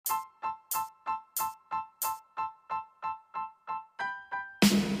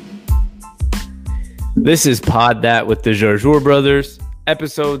This is Pod That with the Jarjour brothers,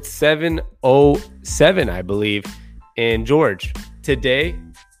 episode 707, I believe. And George, today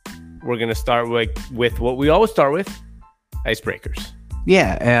we're going to start with what we always start with, icebreakers.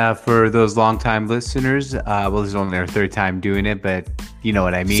 Yeah, for those longtime listeners, this is only our third time doing it, but you know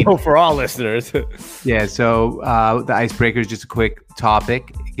what I mean. So for all listeners. Yeah, so the icebreaker is just a quick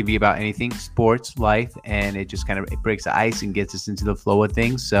topic. It can be about anything, sports, life, and it just it breaks the ice and gets us into the flow of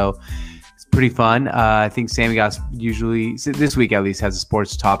things. So it's pretty fun. I think Sammy got usually, this week at least, has a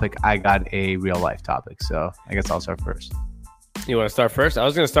sports topic. I got a real life topic, so I guess I'll start first. You want to start first? I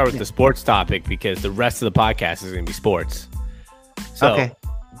was going to start with the sports topic because the rest of the podcast is going to be sports. So okay.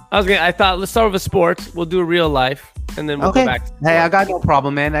 I thought let's start with sports. We'll do a real life, and then we'll go back to sports. Hey, I got no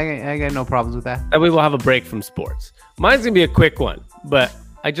problem, man. I got no problems with that. That way we'll have a break from sports. Mine's going to be a quick one, but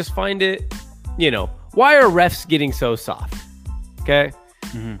I just find it, why are refs getting so soft? Okay?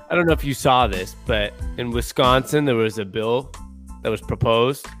 Mm-hmm. I don't know if you saw this, but in Wisconsin, there was a bill that was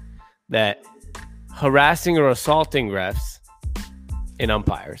proposed that harassing or assaulting refs and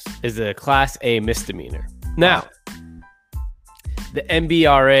umpires is a Class A misdemeanor. Now, the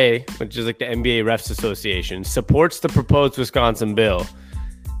NBRA, which is like the NBA Refs Association, supports the proposed Wisconsin bill,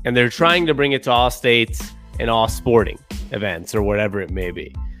 and they're trying to bring it to all states and all sporting events or whatever it may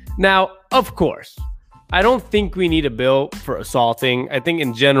be. Now, of course, I don't think we need a bill for assaulting. I think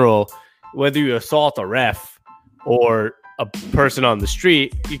in general, whether you assault a ref or a person on the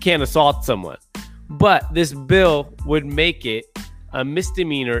street, you can't assault someone. But this bill would make it a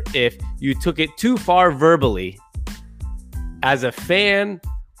misdemeanor if you took it too far verbally as a fan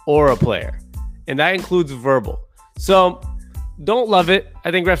or a player. And that includes verbal. So don't love it.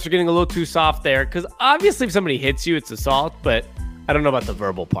 I think refs are getting a little too soft there because obviously if somebody hits you, it's assault, but I don't know about the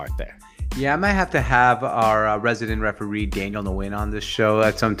verbal part there. Yeah, I might have to have our resident referee, Daniel Nguyen, on this show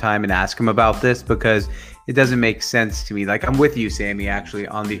at some time and ask him about this because it doesn't make sense to me. Like, I'm with you, Sammy, actually,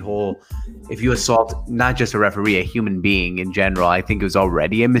 on the whole, if you assault not just a referee, a human being in general, I think it was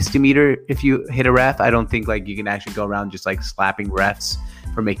already a misdemeanor if you hit a ref. I don't think, you can actually go around just, slapping refs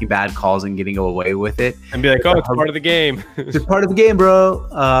for making bad calls and getting away with it. And be like, oh, it's part of the game. It's part of the game, bro.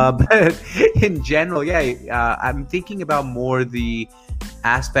 But in general, I'm thinking about more the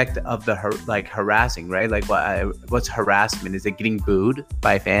aspect of the harassing, right? What's harassment? Is it getting booed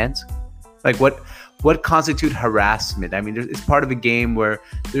by fans? What constitute harassment? I mean, it's part of a game where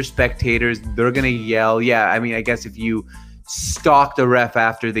there's spectators. They're gonna yell. Yeah, I mean, I guess if you stalked a ref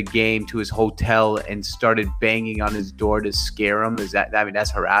after the game to his hotel and started banging on his door to scare him,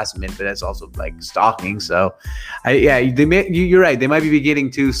 that's harassment, but that's also stalking. So, you're right. They might be getting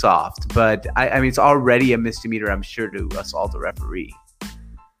too soft, but I mean, it's already a misdemeanor, I'm sure, to assault a referee.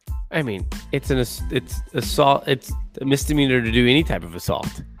 I mean, it's assault. It's a misdemeanor to do any type of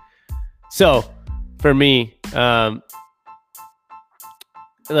assault. So, for me, at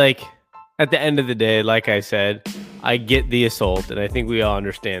the end of the day, like I said, I get the assault, and I think we all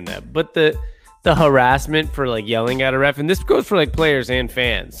understand that. But the harassment for yelling at a ref, and this goes for players and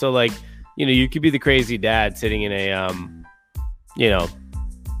fans. So you could be the crazy dad sitting in a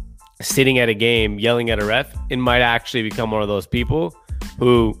sitting at a game yelling at a ref, and might actually become one of those people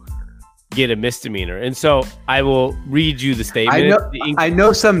who get a misdemeanor. And so I will read you the statement. I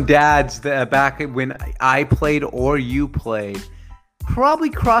know some dads that back when I played or you played probably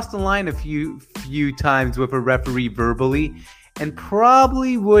crossed the line a few times with a referee verbally and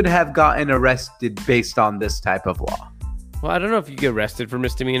probably would have gotten arrested based on this type of law. Well, I don't know if you get arrested for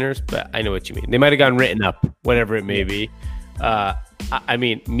misdemeanors, but I know what you mean. They might have gotten written up, whatever it may be. I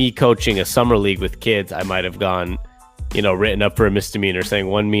mean, me coaching a summer league with kids, I might have gone written up for a misdemeanor, saying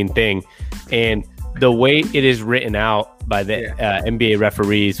one mean thing. And the way it is written out by the NBA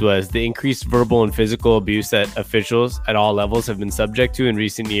referees was the increased verbal and physical abuse that officials at all levels have been subject to in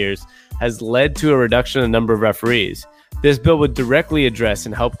recent years has led to a reduction in the number of referees. This bill would directly address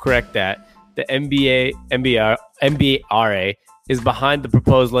and help correct that. The NBRA is behind the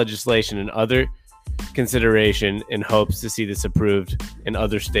proposed legislation and other consideration in hopes to see this approved in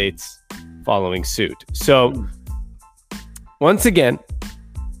other states following suit. So, once again,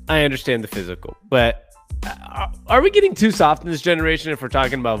 I understand the physical, but are we getting too soft in this generation if we're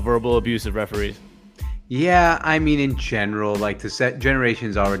talking about verbal abuse of referees? Yeah, I mean, in general, the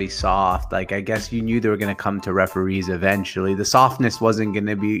generation's already soft. I guess you knew they were going to come to referees eventually. The softness wasn't going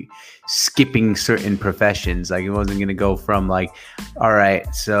to be skipping certain professions. It wasn't going to go from all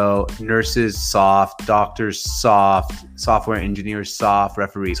right, so nurses soft, doctors soft, software engineers soft,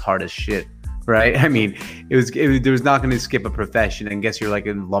 referees hard as shit. right? I mean, there was not going to skip a profession. And guess you're like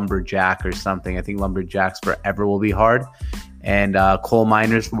a lumberjack or something. I think lumberjacks forever will be hard, and coal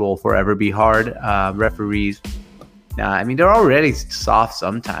miners will forever be hard. Referees, nah, I mean, they're already soft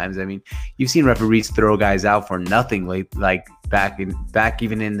sometimes. I mean, you've seen referees throw guys out for nothing, like back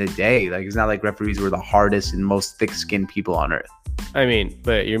even in the day. Like, it's not like referees were the hardest and most thick-skinned people on earth. I mean,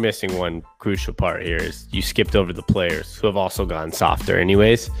 but you're missing one crucial part here is you skipped over the players who have also gotten softer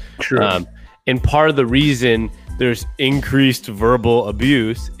anyways. True. And part of the reason there's increased verbal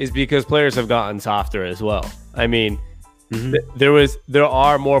abuse is because players have gotten softer as well. I mean, there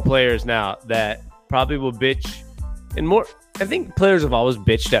are more players now that probably will bitch, and more. I think players have always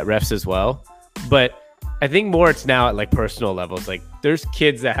bitched at refs as well, but I think more it's now at like personal levels. Like, there's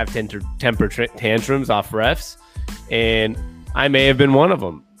kids that have temper tantrums off refs, and I may have been one of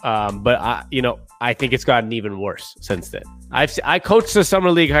them. But I think it's gotten even worse since then. I coached the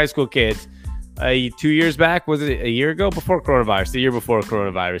summer league high school kids 2 years back. Was it a year ago? Before coronavirus, the year before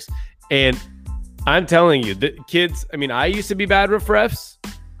coronavirus. And I'm telling you, the kids, I mean, I used to be bad with refs,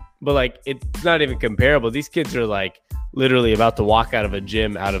 but like, it's not even comparable. These kids are like literally about to walk out of a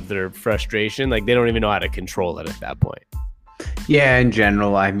gym out of their frustration. Like, they don't even know how to control it at that point. Yeah, in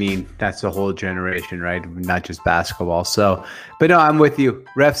general, I mean, that's the whole generation, right? Not just basketball. So, but no, I'm with you.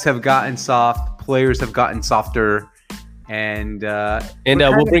 Refs have gotten soft, players have gotten softer, and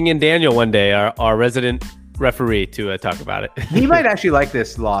we'll bring in Daniel one day, our resident referee, to talk about it. He might actually like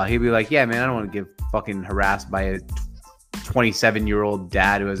this law. He'd be like, "Yeah, man, I don't want to get fucking harassed by a 27-year-old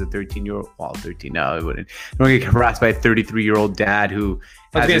dad who has a 13-year-old. Well, 13, no, it wouldn't. I don't want to get harassed by a 33-year-old dad who."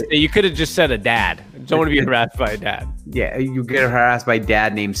 I was going to say, you could have just said a dad. I don't want to be harassed by a dad. Yeah, you get harassed by a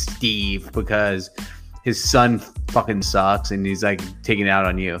dad named Steve because his son fucking sucks and he's like taking it out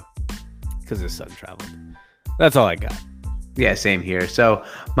on you. Because his son traveled. That's all I got. Yeah, same here. So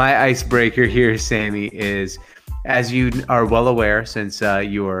my icebreaker here, Sammy, is, as you are well aware, since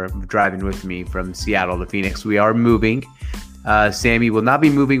you are driving with me from Seattle to Phoenix, we are moving. Sammy will not be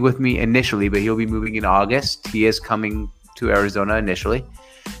moving with me initially, but he'll be moving in August. He is coming to Arizona initially.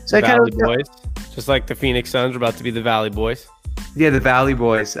 So the Valley Boys, just like the Phoenix Suns are about to be the Valley Boys. Yeah, the Valley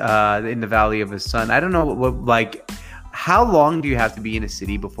Boys in the Valley of the Sun. I don't know what like, how long do you have to be in a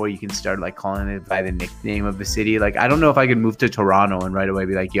city before you can start like calling it by the nickname of the city? Like, I don't know if I can move to Toronto and right away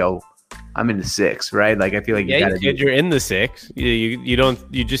be like, "Yo, I'm in the 6," right? Like, I feel like you're in the 6. You don't.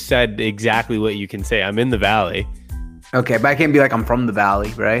 You just said exactly what you can say. I'm in the Valley. Okay, but I can't be like, I'm from the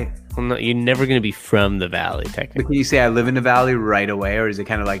Valley, right? Well, no, you're never going to be from the Valley, technically. But can you say I live in the Valley right away, or is it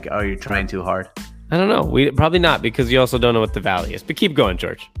kind of like, oh, you're trying too hard? I don't know. We probably not, because you also don't know what the Valley is. But keep going,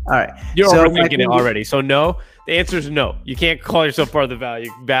 George. All right. You're overthinking it already. So no, the answer is no. You can't call yourself part of the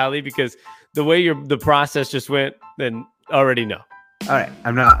Valley because the way the process just went, then already no. All right.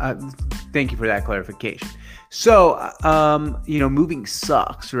 I'm not. Thank you for that clarification. So, moving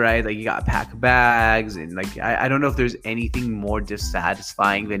sucks, right? Like, you got to pack bags, and like, I don't know if there's anything more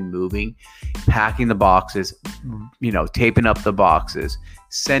dissatisfying than moving, packing the boxes, taping up the boxes,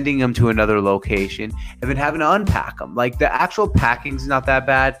 sending them to another location, and then having to unpack them. Like, the actual packing's not that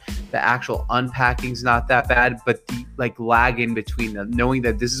bad. The actual unpacking's not that bad, but the like lag in between them, knowing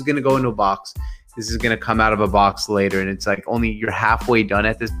that this is going to go into a box, this is going to come out of a box later, and it's like only you're halfway done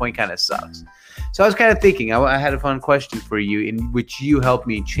at this point, kind of sucks. So I was kind of thinking, I had a fun question for you, in which you helped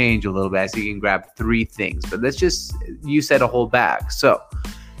me change a little bit, so you can grab 3 things. But you said a whole bag. So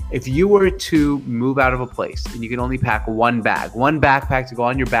if you were to move out of a place and you can only pack one backpack to go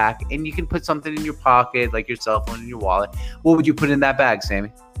on your back, and you can put something in your pocket, like your cell phone and your wallet, what would you put in that bag,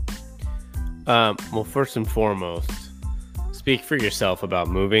 Sammy? Well, first and foremost, speak for yourself about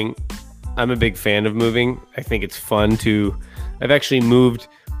moving. I'm a big fan of moving. I think it's fun I've actually moved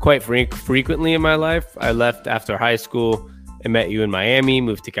quite frequently in my life. I left after high school. I met you in Miami,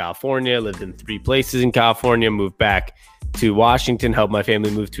 moved to California, lived in 3 places in California, moved back to Washington, helped my family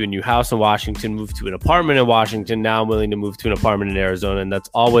move to a new house in Washington, moved to an apartment in Washington. Now I'm willing to move to an apartment in Arizona, and that's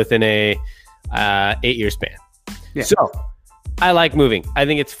all within a 8-year span. Yeah. So I like moving. I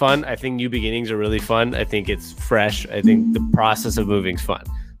think it's fun. I think new beginnings are really fun. I think it's fresh. I think the process of moving is fun.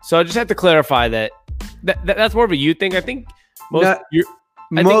 So I just have to clarify that's more of a you thing. I think most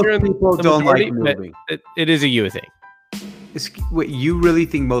people don't like moving. It is a you thing. Wait, you really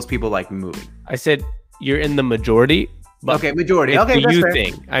think most people like moving? I said you're in the majority. Okay, majority. It's okay, the you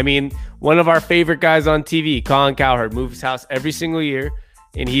thing. I mean, one of our favorite guys on TV, Colin Cowherd, moves his house every single year,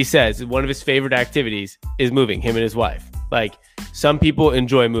 and he says one of his favorite activities is moving. Him and his wife. Like, some people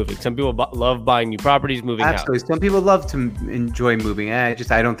enjoy moving. Some people love buying new properties, moving out. Absolutely. Some people love to enjoy moving. I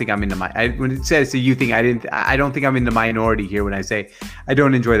don't think I'm in when it says so you think I don't think I'm in the minority here when I say I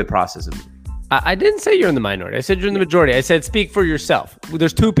don't enjoy the process of moving. I didn't say you're in the minority. I said you're in the majority. I said speak for yourself.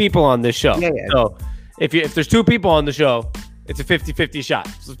 There's 2 people on this show. Yeah. So if there's 2 people on the show, it's a 50-50 shot.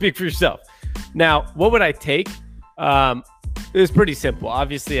 So speak for yourself. Now, what would I take? It was pretty simple.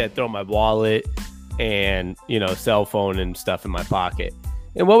 Obviously, I'd throw my wallet and, cell phone and stuff in my pocket.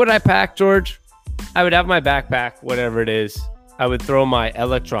 And what would I pack, George? I would have my backpack, whatever it is. I would throw my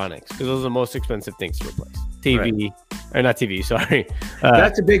electronics because those are the most expensive things to replace. TV, or not TV, sorry.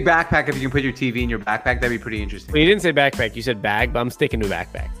 That's a big backpack. If you can put your TV in your backpack, that'd be pretty interesting. Well, you didn't say backpack. You said bag, but I'm sticking to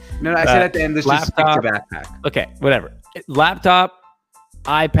backpack. No, I said at the end, let's just stick to backpack. Okay, whatever. Laptop,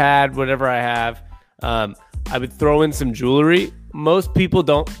 iPad, whatever I have. I would throw in some jewelry. Most people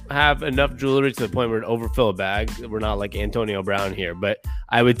don't have enough jewelry to the point where it overfill a bag. We're not like Antonio Brown here, but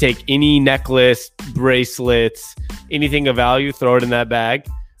I would take any necklace, bracelets, anything of value, throw it in that bag.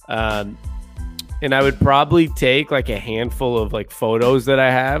 And I would probably take like a handful of like photos that I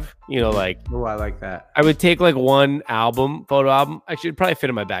have, like. Oh, I like that. I would take like one photo album. Actually, it'd probably fit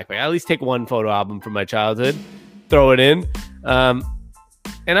in my backpack. I at least take one photo album from my childhood, throw it in. And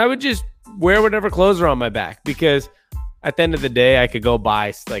I would just wear whatever clothes are on my back because at the end of the day, I could go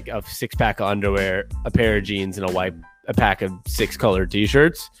buy like a 6-pack of underwear, a pair of jeans, and a pack of 6 colored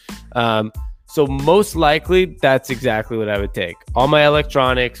t-shirts. So most likely that's exactly what I would take. All my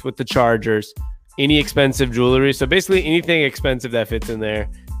electronics with the chargers, any expensive jewelry. So basically anything expensive that fits in there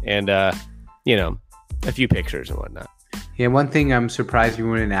and, a few pictures and whatnot. Yeah, one thing I'm surprised you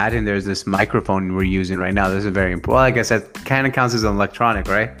wouldn't add in there is this microphone we're using right now. This is very important. Well, I guess that kind of counts as an electronic,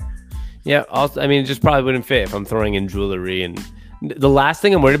 right? Yeah. Also, it just probably wouldn't fit if I'm throwing in jewelry. And the last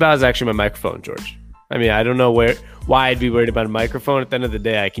thing I'm worried about is actually my microphone, George. I don't know why I'd be worried about a microphone. At the end of the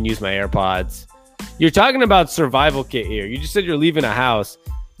day, I can use my AirPods. You're talking about survival kit here. You just said you're leaving a house.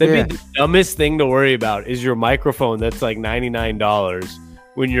 That'd be the dumbest thing to worry about is your microphone that's like $99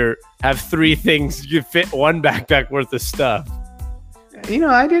 when you have 3 things. You fit one backpack worth of stuff.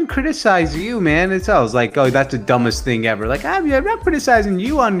 I didn't criticize you, man. I was like, oh, that's the dumbest thing ever. Like, I'm not criticizing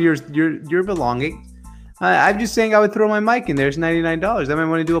you on your belongings. I'm just saying I would throw my mic in there. It's $99. I might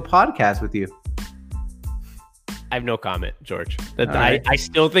want to do a podcast with you. I have no comment, George. I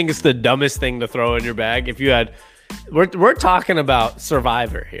still think it's the dumbest thing to throw in your bag. If you had... We're talking about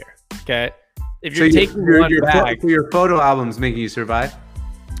Survivor here, okay? If you're taking one bag, your photo albums making you survive.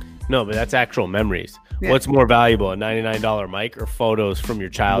 No, but that's actual memories. Yeah. What's more valuable, a $99 mic or photos from your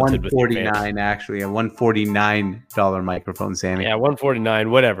childhood? $149 actually, a $149 microphone, Sammy. Yeah, $149,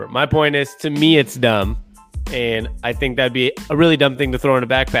 whatever. My point is, to me, it's dumb, and I think that'd be a really dumb thing to throw in a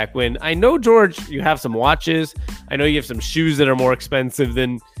backpack. When I know, George, you have some watches. I know you have some shoes that are more expensive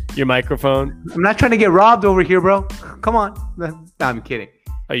than your microphone. I'm not trying to get robbed over here, bro. Come on. No, I'm kidding.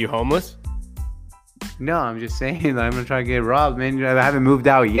 Are you homeless? No, I'm just saying that I'm going to try to get robbed, man. I haven't moved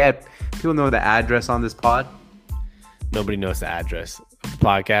out yet. People know the address on this pod. Nobody knows the address of the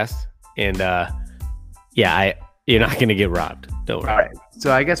podcast. And you're not going to get robbed. Don't worry. All right.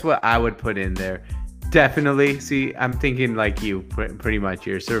 So I guess what I would put in there, definitely, see, I'm thinking like you, pretty much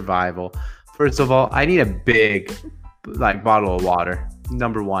your survival. First of all, I need a big bottle of water.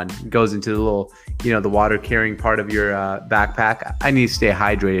 Number 1 goes into the little, the water carrying part of your backpack. I need to stay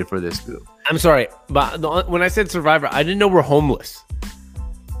hydrated for this move. I'm sorry, but when I said survivor, I didn't know we're homeless.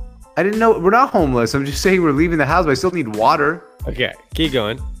 I didn't know we're not homeless. I'm just saying we're leaving the house, but I still need water. Okay, keep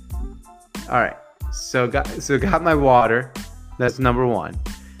going. All right. So got my water. That's number 1.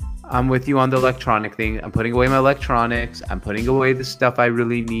 I'm with you on the electronic thing. I'm putting away my electronics. I'm putting away the stuff I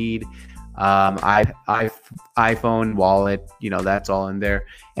really need. iPhone, wallet, that's all in there.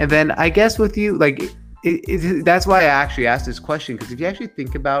 And then I guess with you, that's why I actually asked this question, because if you actually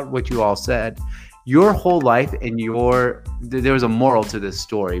think about what you all said, your whole life and there was a moral to this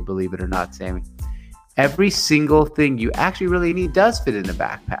story, believe it or not, Sammy. Every single thing you actually really need does fit in a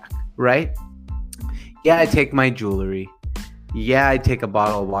backpack, right? Yeah, I take my jewelry. Yeah, I take a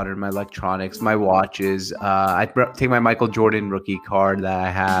bottle of water, my electronics, my watches. I take my Michael Jordan rookie card that I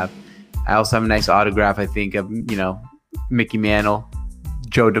have. I also have a nice autograph, I think, of, Mickey Mantle,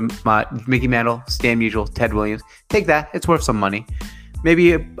 Mickey Mantle, Stan Musial, Ted Williams. Take that. It's worth some money.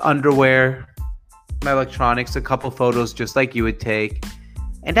 Maybe underwear, my electronics, a couple photos just like you would take.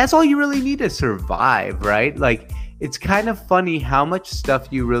 And that's all you really need to survive, right? It's kind of funny how much stuff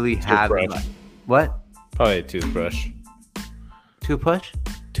you really have. What? Probably a toothbrush. Toothbrush?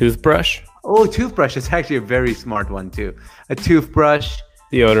 Toothbrush. Oh, toothbrush is actually a very smart one, too. A toothbrush.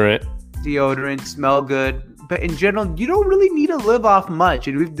 Deodorant, smell good. But in general, you don't really need to live off much.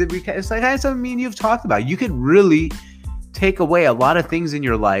 And it's like kind of something me and you have talked about. You could really take away a lot of things in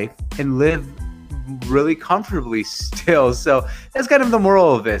your life and live really comfortably still. So that's kind of the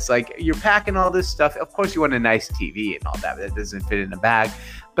moral of this. Like, you're packing all this stuff. Of course, you want a nice TV and all that, but that doesn't fit in a bag.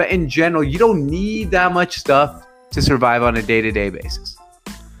 But in general, you don't need that much stuff to survive on a day-to-day basis.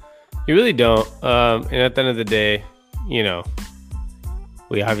 You really don't. And at the end of the day, you know,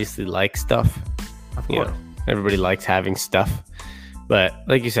 we obviously like stuff. Of course. Everybody likes having stuff. But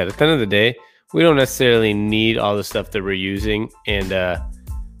like you said, at the end of the day, we don't necessarily need all the stuff that we're using. And,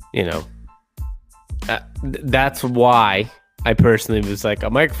 that's why I personally was like, a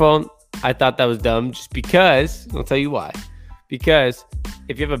microphone, I thought that was dumb just because, I'll tell you why. Because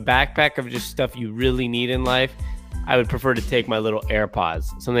if you have a backpack of just stuff you really need in life, I would prefer to take my little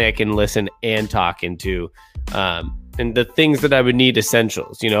AirPods, something I can listen and talk into. And the things that I would need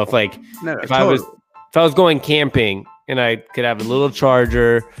essentials, if I was going camping and I could have a little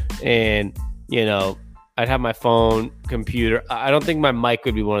charger and, I'd have my phone, computer. I don't think my mic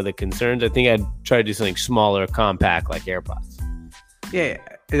would be one of the concerns. I think I'd try to do something smaller, compact, like AirPods. Yeah,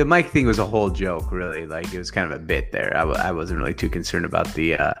 the mic thing was a whole joke, really. Like, it was kind of a bit there. I wasn't really too concerned about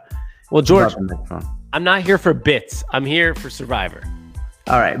the well, George, I'm not here for bits. I'm here for Survivor.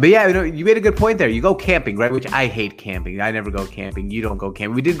 All right. But yeah, you made a good point there. You go camping, right? Which I hate camping. I never go camping. You don't go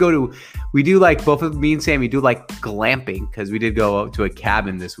camping. We do like, both of me and Sammy do like glamping, because we did go to a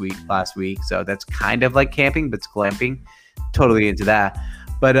cabin last week. So that's kind of like camping, but it's glamping. Totally into that.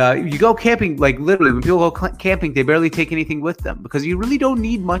 But you go camping, like literally when people go camping, they barely take anything with them, because you really don't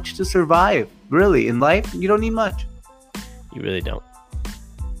need much to survive. Really, in life, you don't need much. You really don't.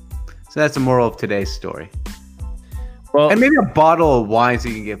 So that's the moral of today's story. Well, and maybe a bottle of wine so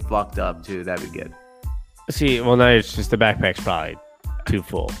you can get fucked up too. That'd be good. See, well, now it's just the backpack's probably too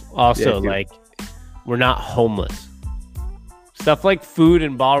full. Also, we're not homeless. Stuff like food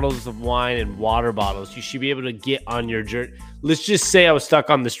and bottles of wine and water bottles, you should be able to get on your journey. Let's just say I was stuck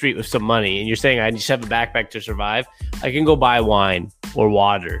on the street with some money and you're saying I just have a backpack to survive. I can go buy wine or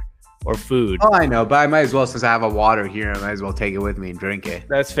water or food. Oh, I know, but I might as well, since I have a water here, I might as well take it with me and drink it.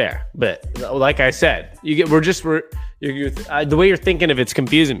 That's fair. But like I said, the way you're thinking of it's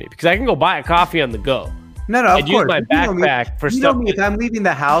confusing me, because I can go buy a coffee on the go. No, I'd use my backpack for stuff. If I'm leaving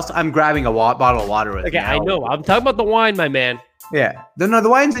the house, I'm grabbing a bottle of water with me. Okay, I know. I'm talking about the wine, my man. Yeah. No, the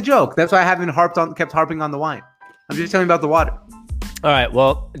wine's a joke. That's why I haven't kept harping on the wine. I'm just telling you about the water. All right.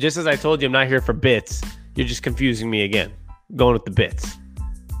 Well, just as I told you, I'm not here for bits. You're just confusing me again. Going with the bits.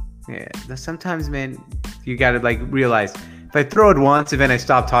 Yeah. Sometimes, man, you got to realize if I throw it once and then I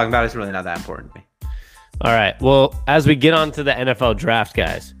stop talking about it, it's really not that important to me. All right. Well, as we get on to the NFL draft,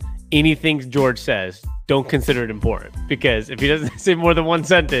 guys, anything George says, don't consider it important, because if he doesn't say more than one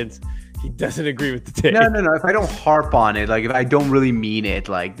sentence, he doesn't agree with the take. No. If I don't harp on it, if I don't really mean it,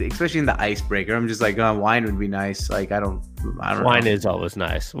 especially in the icebreaker, I'm just wine would be nice. I don't Wine is always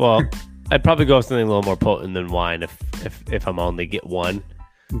nice. Well, I'd probably go with something a little more potent than wine if I'm only get one.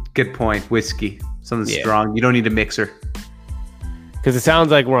 Good point. Whiskey, something strong. You don't need a mixer. Because it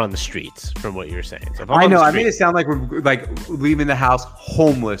sounds like we're on the streets from what you're saying. So I know. I made it sound like we're leaving the house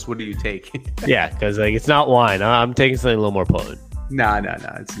homeless. What do you take? Yeah, because it's not wine. I'm taking something a little more potent. No,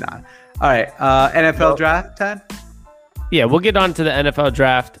 it's not. All right, NFL draft time? Yeah, we'll get on to the NFL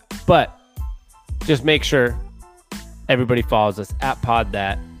draft, but just make sure everybody follows us at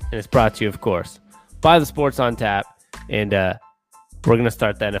PodThat, and it's brought to you, of course, by the Sports on Tap, and we're going to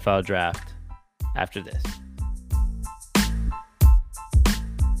start the NFL draft after this.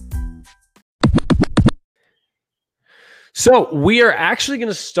 So we are actually going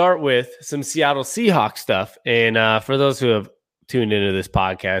to start with some Seattle Seahawks stuff, and for those who have tuned into this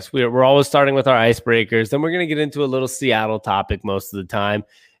podcast, we're always starting with our icebreakers. Then we're going to get into a little Seattle topic most of the time.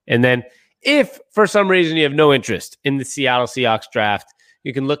 And then if for some reason you have no interest in the Seattle Seahawks draft,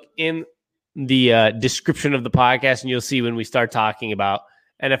 you can look in the description of the podcast and you'll see when we start talking about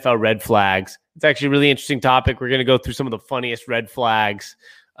NFL red flags. It's actually a really interesting topic. We're going to go through some of the funniest red flags,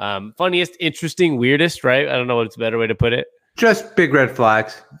 funniest, interesting, weirdest, right? I don't know what's a better way to put it. Just big red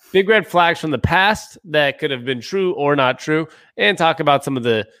flags. Big red flags from the past that could have been true or not true, and talk about some of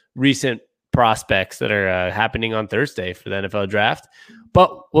the recent prospects that are happening on Thursday for the NFL draft.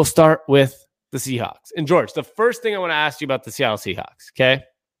 But we'll start with the Seahawks. And George, the first thing I want to ask you about the Seattle Seahawks, okay?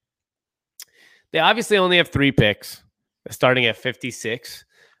 They obviously only have 3 picks, starting at 56.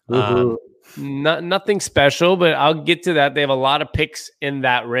 Nothing special, but I'll get to that. They have a lot of picks in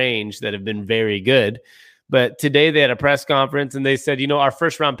that range that have been very good. But today they had a press conference and they said, our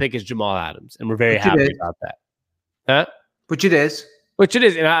first round pick is Jamal Adams. And we're very happy about that. Huh? Which it is.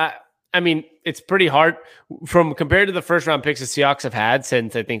 And I mean, it's pretty hard compared to the first round picks the Seahawks have had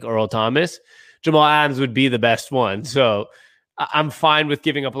since I think Earl Thomas. Jamal Adams would be the best one. So I'm fine with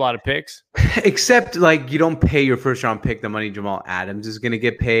giving up a lot of picks. Except like you don't pay your first round pick the money Jamal Adams is going to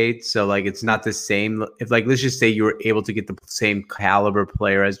get paid. So like it's not the same. If like let's just say you were able to get the same caliber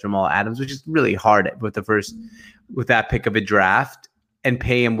player as Jamal Adams, which is really hard with that pick of a draft, and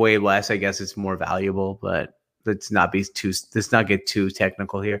pay him way less, I guess it's more valuable. But let's not get too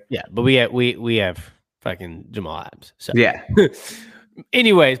technical here. Yeah, but we have fucking Jamal Adams. So yeah.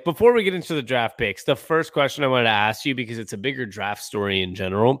 Anyways, before we get into the draft picks, the first question I wanted to ask you, because it's a bigger draft story in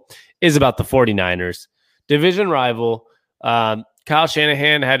general, is about the 49ers. Division rival. Kyle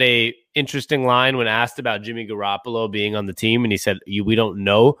Shanahan had a interesting line when asked about Jimmy Garoppolo being on the team, and he said, we don't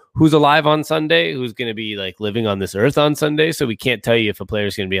know who's alive on Sunday, who's going to be like living on this earth on Sunday, so we can't tell you if a player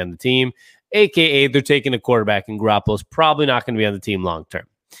is going to be on the team, a.k.a. they're taking a quarterback, and Garoppolo's probably not going to be on the team long term.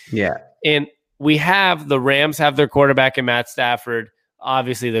 Yeah. And the Rams have their quarterback in Matt Stafford.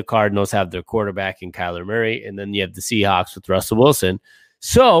 Obviously, the Cardinals have their quarterback in Kyler Murray, and then you have the Seahawks with Russell Wilson.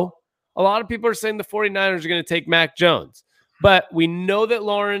 So a lot of people are saying the 49ers are going to take Mac Jones. But we know that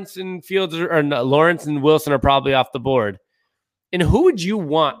Lawrence and Wilson are probably off the board. And who would you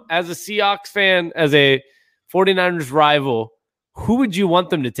want as a Seahawks fan, as a 49ers rival? Who would you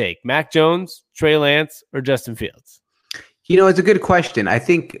want them to take? Mac Jones, Trey Lance, or Justin Fields? It's a good question. I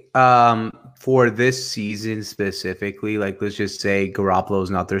think for this season specifically, like let's just say Garoppolo is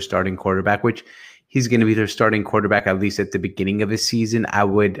not their starting quarterback, which he's going to be their starting quarterback at least at the beginning of his season. I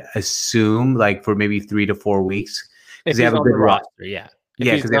would assume like for maybe 3 to 4 weeks because they have a good roster. Yeah.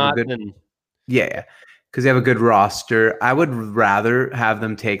 Because they have a good. Yeah. Because they have a good roster. I would rather have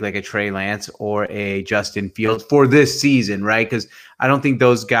them take like a Trey Lance or a Justin Fields for this season, right? Because I don't think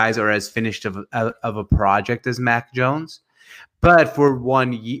those guys are as finished of a project as Mac Jones. But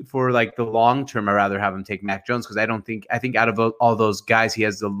for like the long term, I'd rather have him take Mac Jones because I think out of all those guys, he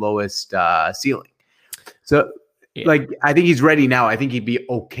has the lowest ceiling. So like I think he's ready now. I think he'd be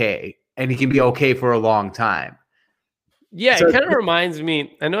okay, and he can be okay for a long time. Yeah, so, it kind of reminds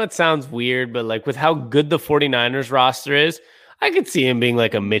me, I know it sounds weird, but like with how good the 49ers roster is, I could see him being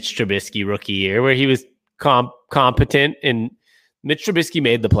like a Mitch Trubisky rookie year where he was competent, and Mitch Trubisky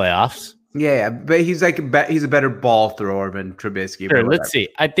made the playoffs. Yeah, but he's a better ball thrower than Trubisky. Sure, let's see.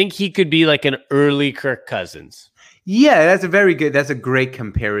 I think he could be like an early Kirk Cousins. Yeah, that's a great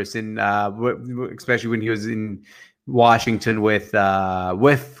comparison, especially when he was in Washington with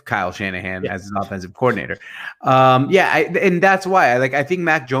Kyle Shanahan as his offensive coordinator. And that's why I think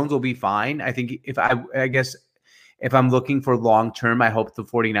Mac Jones will be fine. I think if I'm looking for long term, I hope the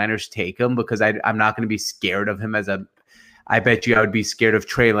 49ers take him because I'm not going to be scared of him I bet you I would be scared of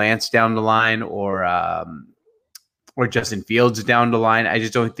Trey Lance down the line or Justin Fields down the line. I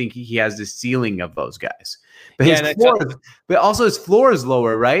just don't think he has the ceiling of those guys. But also his floor is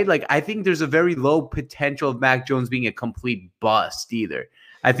lower, right? Like I think there's a very low potential of Mac Jones being a complete bust either.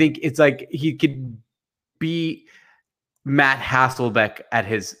 I think it's like he could be Matt Hasselbeck at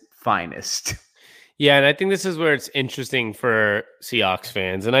his finest. Yeah, and I think this is where it's interesting for Seahawks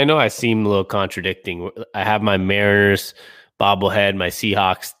fans. And I know I seem a little contradicting. I have my Mariners bobblehead, my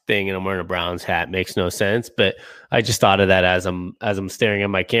Seahawks thing, and I'm wearing a Browns hat. Makes no sense, but I just thought of that as I'm staring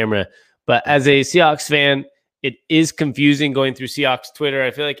at my camera. But as a Seahawks fan, it is confusing going through Seahawks Twitter. I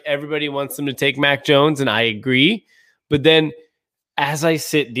feel like everybody wants them to take Mac Jones, and I agree. But then as I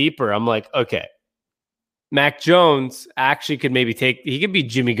sit deeper, I'm like, okay, Mac Jones actually could maybe he could be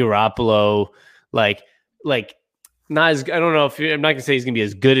Jimmy Garoppolo. Like not as, I don't know if I'm not gonna say he's gonna be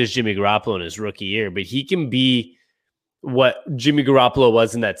as good as Jimmy Garoppolo in his rookie year, but he can be what Jimmy Garoppolo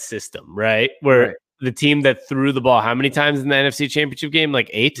was in that system, right? Where the team that threw the ball how many times in the NFC Championship game? Like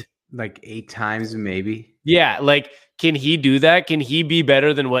 8? Like 8 times maybe. Yeah, like can he do that? Can he be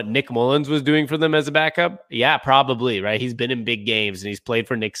better than what Nick Mullins was doing for them as a backup? Yeah, probably, right? He's been in big games and he's played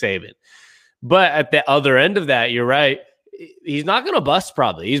for Nick Saban. But at the other end of that, you're right. He's not going to bust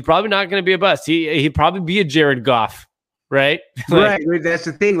probably. He's probably not going to be a bust. He'd probably be a Jared Goff, right? Right. That's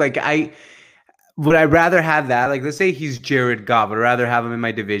the thing. Like would I rather have that? Like let's say he's Jared Goff. Would I rather have him in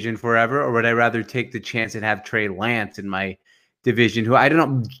my division forever? Or would I rather take the chance and have Trey Lance in my division who I don't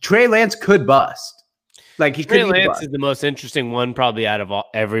know. Trey Lance could bust. Like Trey Lance is the most interesting one probably out of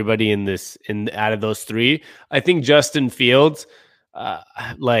everybody out of those three. I think Justin Fields, I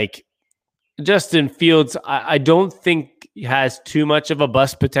don't think he has too much of a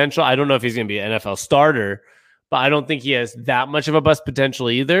bust potential. I don't know if he's going to be an NFL starter, but I don't think he has that much of a bust potential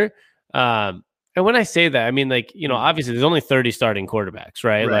either. And when I say that, I mean, obviously there's only 30 starting quarterbacks,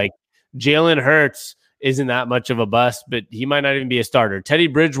 right? Like Jalen Hurts isn't that much of a bust, but he might not even be a starter. Teddy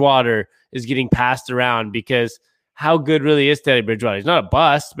Bridgewater is getting passed around because how good really is Teddy Bridgewater? He's not a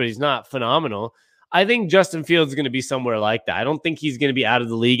bust, but he's not phenomenal. I think Justin Fields is going to be somewhere like that. I don't think he's going to be out of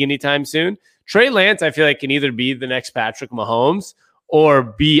the league anytime soon. Trey Lance, I feel like, can either be the next Patrick Mahomes or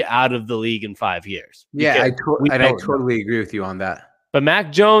be out of the league in 5 years. Yeah, I totally agree with you on that. But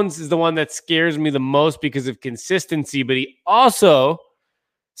Mac Jones is the one that scares me the most because of consistency, but he also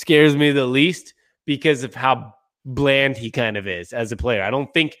scares me the least because of how bland he kind of is as a player. I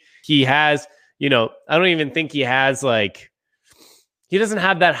don't think he has, I don't even think he has he doesn't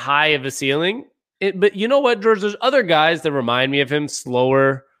have that high of a ceiling. But you know what, George? There's other guys that remind me of him,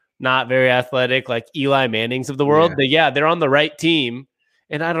 slower, not very athletic, like Eli Manning's of the world. But they're on the right team.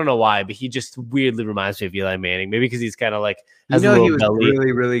 And I don't know why, but he just weirdly reminds me of Eli Manning. Maybe because he's kind of has a little he was belly.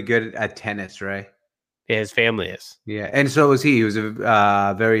 really, really good at tennis, right? Yeah, his family is. Yeah, and so was he. He was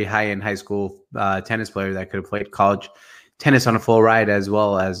a very high-end high school tennis player that could have played college tennis on a full ride as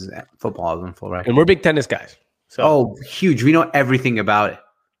well as football on a full ride. And we're big tennis guys. So huge. We know everything about it.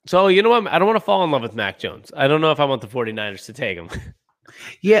 So, you know what? I don't want to fall in love with Mac Jones. I don't know if I want the 49ers to take him.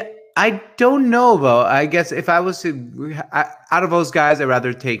 Yeah, I don't know, though. I guess if I was to, out of those guys, I'd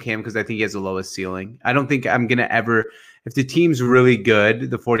rather take him because I think he has the lowest ceiling. I don't think I'm going to ever, if the team's really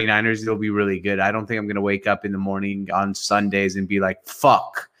good, the 49ers, they'll be really good. I don't think I'm going to wake up in the morning on Sundays and be like,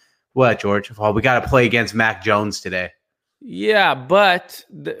 fuck. What, George? Well, we got to play against Mac Jones today. Yeah, but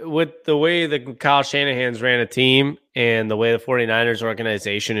with the way that Kyle Shanahan's ran a team and the way the 49ers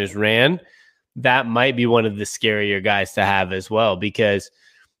organization is ran, that might be one of the scarier guys to have as well, because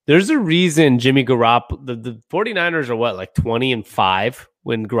there's a reason Jimmy Garoppolo, the 49ers are 20-5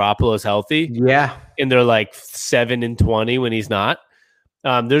 when Garoppolo is healthy. Yeah. And they're 7-20 when he's not.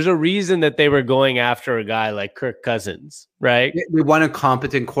 There's a reason that they were going after a guy like Kirk Cousins, right? They want a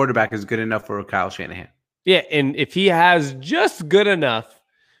competent quarterback is good enough for Kyle Shanahan. Yeah, and if he has just good enough,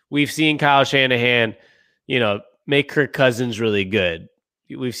 we've seen Kyle Shanahan, make Kirk Cousins really good.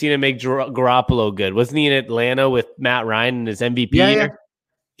 We've seen him make Garoppolo good. Wasn't he in Atlanta with Matt Ryan in his MVP year?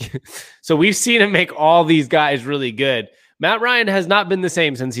 So we've seen him make all these guys really good. Matt Ryan has not been the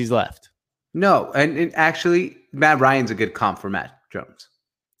same since he's left. No, and actually, Matt Ryan's a good comp for Matt Jones.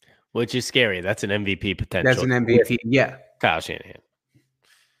 Which is scary. That's an MVP potential. That's an MVP, yeah. Kyle Shanahan.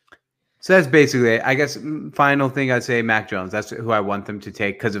 So that's basically it. I guess final thing I'd say, Mac Jones. That's who I want them to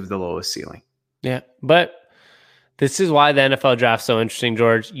take because of the lowest ceiling. Yeah, but this is why the NFL draft's so interesting,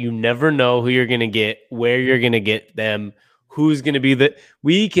 George. You never know who you're going to get, where you're going to get them, who's going to be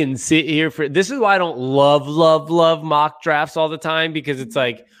we can sit here this is why I don't love mock drafts all the time, because it's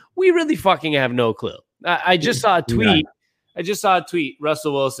we really fucking have no clue. I just saw a tweet.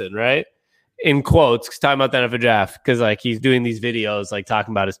 Russell Wilson, right? In quotes, talking about the NFL draft, because he's doing these videos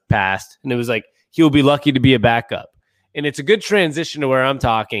talking about his past, and it was he'll be lucky to be a backup. And it's a good transition to where I'm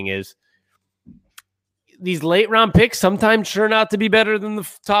talking is these late round picks sometimes turn out to be better than the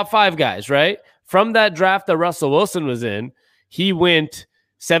top 5 guys, right? From that draft that Russell Wilson was in, he went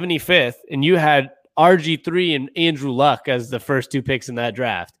 75th, and you had RG3 and Andrew Luck as the first 2 picks in that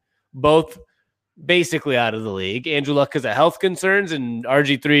draft, both basically out of the league. Andrew Luck because of health concerns, and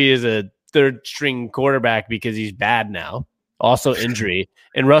RG3 is a third string quarterback because he's bad now, also injury.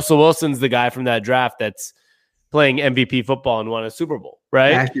 And Russell Wilson's the guy from that draft that's playing MVP football and won a Super Bowl,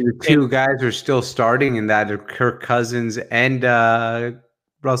 right? Actually, the 2 guys are still starting in that are Kirk Cousins and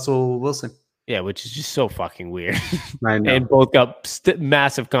Russell Wilson. Yeah, which is just so fucking weird. I know. And both got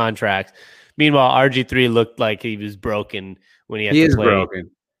massive contracts. Meanwhile, RG3 looked like he was broken when he had to play.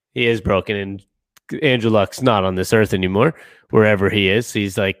 Broken. He is broken, and Andrew Luck's not on this earth anymore, wherever he is.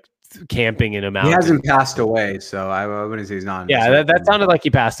 He's camping in a mountain. He hasn't passed away, so I wouldn't say he's not. Yeah, that sounded like he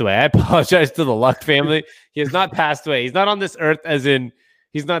passed away. I apologize to the Luck family. He has not passed away. He's not on this earth, as in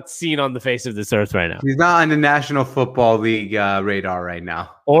he's not seen on the face of this earth right now. He's not on the National Football League radar right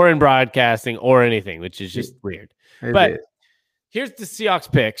now, or in broadcasting, or anything, which is just weird. But here's the Seahawks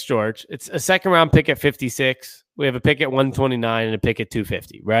picks, George. It's a second round pick at 56. We have a pick at 129 and a pick at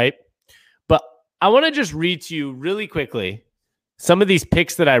 250, right? But I want to just read to you really quickly some of these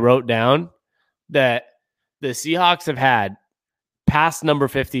picks that I wrote down that the Seahawks have had past number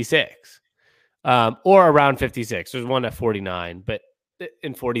 56, or around 56. There's one at 49, but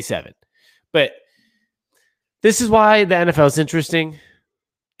in 47. But this is why the NFL is interesting,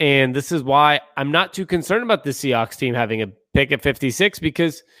 and this is why I'm not too concerned about the Seahawks team having a pick at 56,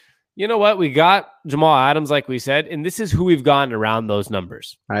 because you know what? We got Jamal Adams, like we said, and this is who we've gotten around those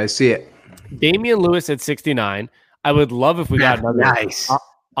numbers. I see it. Damian Lewis at 69. I would love if we got another nice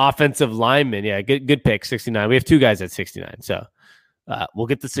offensive lineman. Yeah, good pick, 69. We have 2 guys at 69, so we'll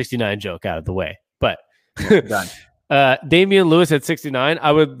get the 69 joke out of the way. But done. Damian Lewis at 69.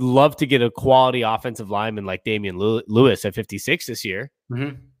 I would love to get a quality offensive lineman like Damian Lewis at 56 this year.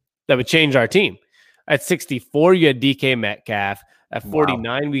 Mm-hmm. That would change our team. At 64, you had DK Metcalf. At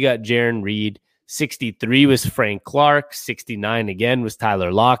 49, Wow. we got Jaron Reed. 63 was Frank Clark. 69 again was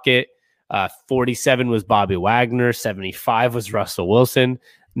Tyler Lockett. 47 was Bobby Wagner. 75 was Russell Wilson.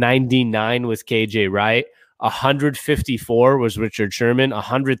 99 was KJ Wright. 154 was Richard Sherman.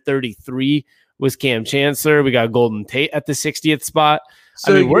 133 was Cam Chancellor. We got Golden Tate at the 60th spot.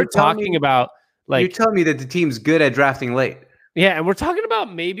 So I mean, we're talking about you're telling me that the team's good at drafting late. Yeah, and we're talking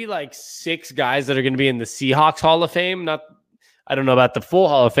about maybe like 6 guys that are going to be in the Seahawks Hall of Fame. I don't know about the full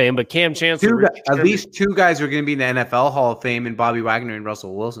Hall of Fame, but Cam Chancellor. At least 2 guys are going to be in the NFL Hall of Fame, and Bobby Wagner and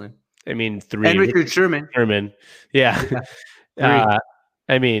Russell Wilson. I mean, 3. And Richard Sherman. Yeah.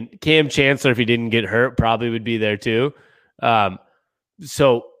 I mean, Cam Chancellor, if he didn't get hurt, probably would be there too.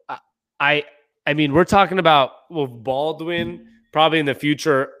 So I mean, we're talking about Baldwin, probably in the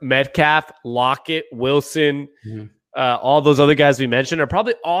future, Metcalf, Lockett, Wilson, all those other guys we mentioned are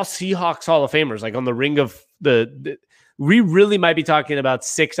probably all Seahawks Hall of Famers, like on the ring of we really might be talking about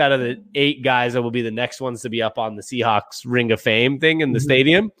 6 out of the 8 guys that will be the next ones to be up on the Seahawks Ring of Fame thing in the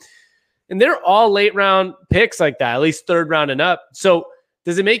stadium. And they're all late round picks like that, at least 3rd round and up. So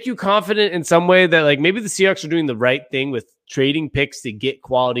does it make you confident in some way that like maybe the Seahawks are doing the right thing with trading picks to get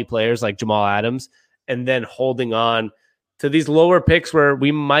quality players like Jamal Adams and then holding on to these lower picks where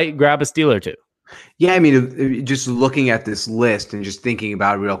we might grab a steal or 2? Yeah, I mean, just looking at this list and just thinking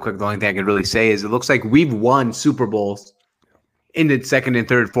about it real quick, the only thing I can really say is it looks like we've won Super Bowls in the 2nd and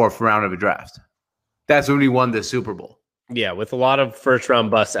 3rd, 4th round of a draft. That's when we won the Super Bowl. Yeah, with a lot of 1st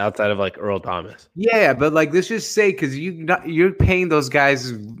round busts outside of like Earl Thomas. Yeah, but like let's just say because you're paying those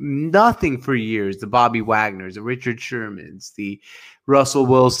guys nothing for years. The Bobby Wagners, the Richard Shermans, the Russell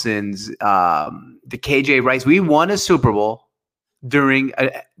Wilsons, the KJ Wrights. We won a Super Bowl during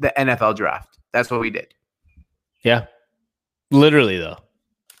the NFL draft. That's what we did. Yeah, literally though.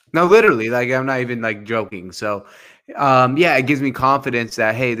 No, literally. Like I'm not even like joking. So. Yeah, it gives me confidence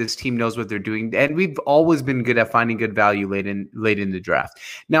that hey, this team knows what they're doing, and we've always been good at finding good value late in the draft.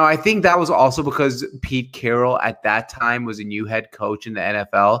 Now, I think that was also because Pete Carroll at that time was a new head coach in the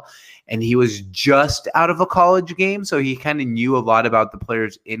NFL, and he was just out of a college game, so he kind of knew a lot about the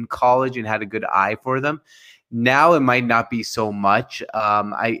players in college and had a good eye for them. Now it might not be so much.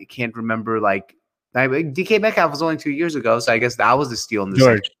 I can't remember DK Metcalf was only 2 years ago, so I guess that was the steal in the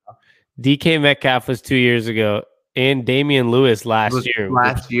George. DK Metcalf was 2 years ago. And Damian Lewis last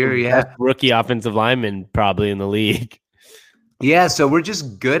year, yeah. Rookie offensive lineman probably in the league. Yeah, so we're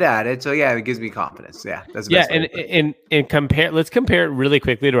just good at it. So yeah, it gives me confidence. Yeah, that's the best and compare. Let's compare it really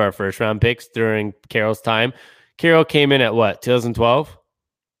quickly to our 1st round picks during Carroll's time. Carroll came in at what? 2012?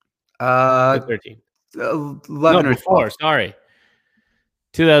 13. 11 or 12. Sorry.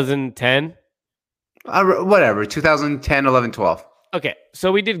 2010. Whatever. 2010, 11, 12. Okay,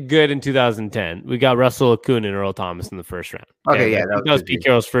 so we did good in 2010. We got Russell Okung and Earl Thomas in the 1st round. Okay, yeah. That was Pete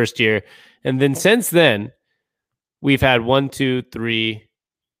Carroll's 1st year. And then since then, we've had 6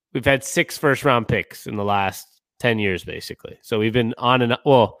 1st round picks in the last 10 years, basically. So we've been on and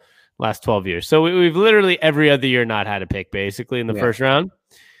last 12 years. So we've literally every other year not had a pick, basically, in the 1st round.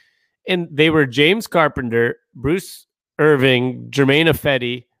 And they were James Carpenter, Bruce Irving, Jermaine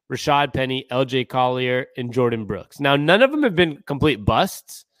Ifedi, Rashad Penny, LJ Collier, and Jordan Brooks. Now, none of them have been complete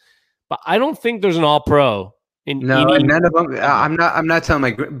busts, but I don't think there's an all-pro in none of them. I'm not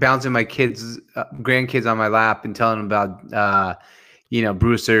telling bouncing my kids, grandkids on my lap and telling them about,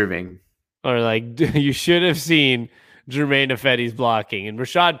 Bruce Irving. Or like, you should have seen Jermaine Ifedi's blocking. And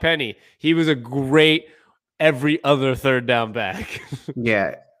Rashad Penny, he was a great every other 3rd down back.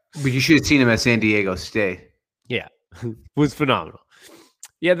 Yeah, but you should have seen him at San Diego State. Yeah, was phenomenal.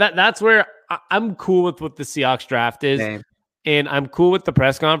 Yeah, that's where I'm cool with what the Seahawks draft is. Same. And I'm cool with the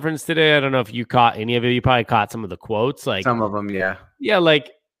press conference today. I don't know if you caught any of it. You probably caught some of the quotes. Like some of them, yeah. Yeah,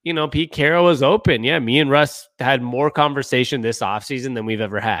 like, Pete Carroll was open. Yeah, me and Russ had more conversation this offseason than we've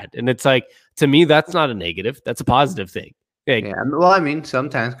ever had. And it's like, to me, that's not a negative. That's a positive thing. Like, yeah, well, I mean,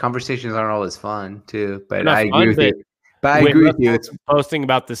 sometimes conversations aren't always fun, too. But I agree with you. But I agree with you. It's posting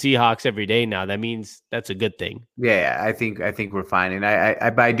about the Seahawks every day now. That means that's a good thing. Yeah, I think we're fine, and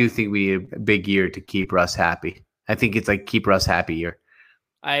I do think we have a big year to keep Russ happy. I think it's like keep Russ happy year.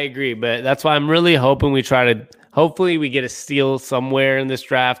 I agree, but that's why I'm really hoping hopefully we get a steal somewhere in this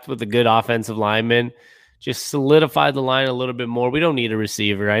draft with a good offensive lineman. Just solidify the line a little bit more. We don't need a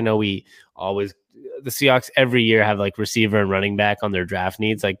receiver. I know the Seahawks every year have like receiver and running back on their draft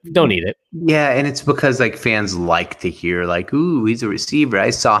needs. Like, don't need it. Yeah, and it's because like fans like to hear like, ooh, he's a receiver. I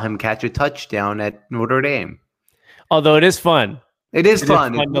saw him catch a touchdown at Notre Dame. Although it is fun. It is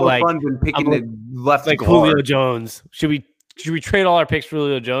fun. It's more fun than picking the left like guard. Julio Jones. Should we trade all our picks for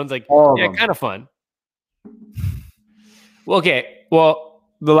Julio Jones? Like, yeah, kind of fun. Well, okay. Well,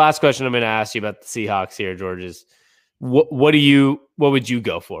 the last question I'm going to ask you about the Seahawks here, George, is what would you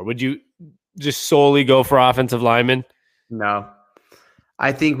go for? Would you just solely go for offensive linemen? No.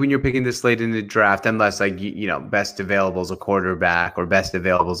 I think when you're picking this late in the draft, unless like best available is a quarterback or best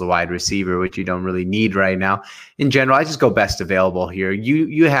available is a wide receiver, which you don't really need right now. In general, I just go best available here.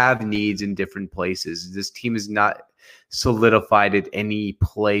 You have needs in different places. This team is not solidified at any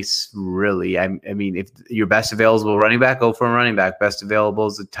place really. I mean, if your best available running back, go for a running back. Best available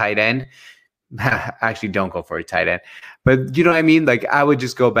is a tight end. Actually, don't go for a tight end. But you know what I mean? Like, I would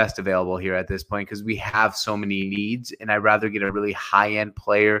just go best available here at this point because we have so many needs, and I'd rather get a really high-end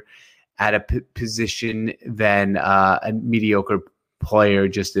player at a position than a mediocre player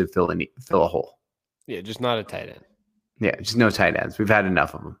just to fill a hole. Yeah, just not a tight end. Yeah, just no tight ends. We've had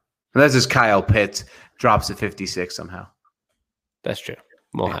enough of them. Unless it's Kyle Pitts drops to 56 somehow. That's true.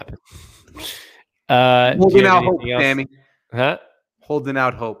 Won't happen. Holding out hope, Sammy. Huh? Holding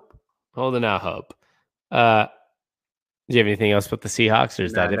out hope. Holding out hope. Do you have anything else with the Seahawks, or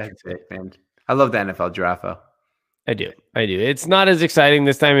is that it? That's it, man. I love the NFL draft, though. I do. It's not as exciting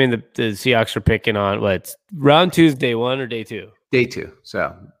this time. I mean, the Seahawks are picking on it's round 2's day 1 or day 2? Day 2.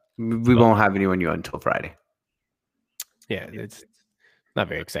 So we won't have anyone new until Friday. Yeah, it's not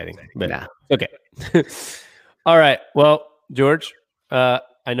very exciting, but nah. Okay. All right. Well, George, I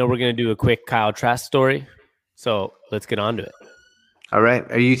know we're going to do a quick Kyle Trask story, so let's get on to it. All right.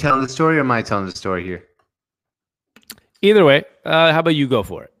 Are you telling the story or am I telling the story here? Either way, how about you go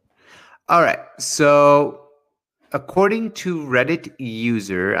for it? All right. So according to Reddit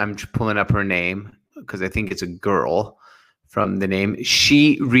user, I'm pulling up her name because I think it's a girl from the name.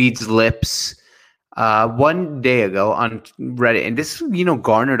 She Reads Lips. One day ago on Reddit, and this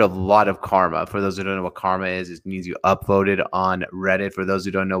garnered a lot of karma. For those who don't know what karma is, it means you upvoted on Reddit. For those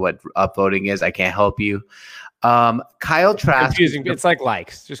who don't know what upvoting is, I can't help you. Kyle Trask. Confusing. It's like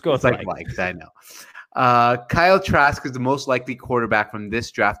likes. Just go with likes. I know. Kyle Trask is the most likely quarterback from this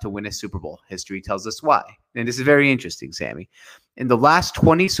draft to win a Super Bowl. History tells us why. And this is very interesting, Sammy. In the last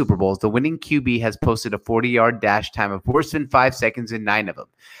 20 Super Bowls, the winning QB has posted a 40-yard dash time of worse than 5 seconds in 9 of them,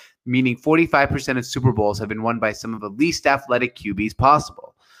 meaning 45% of Super Bowls have been won by some of the least athletic QBs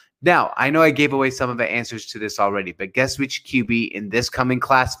possible. Now, I know I gave away some of the answers to this already, but guess which QB in this coming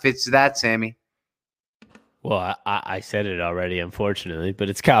class fits that, Sammy? Well, I said it already, unfortunately, but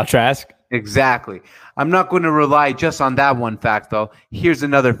it's Kyle Trask. Exactly. I'm not going to rely just on that one fact, though. Here's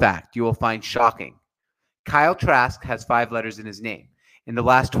another fact you will find shocking. Kyle Trask has 5 letters in his name. In the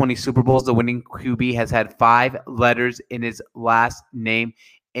last 20 Super Bowls, the winning QB has had 5 letters in his last name,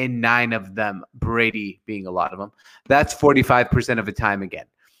 in 9 of them, Brady being a lot of them. That's 45% of the time again.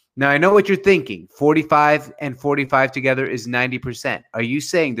 Now, I know what you're thinking. 45 and 45 together is 90%. Are you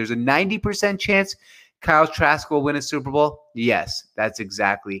saying there's a 90% chance Kyle Trask will win a Super Bowl? Yes, that's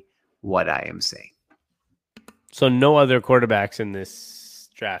exactly what I am saying. So no other quarterbacks in this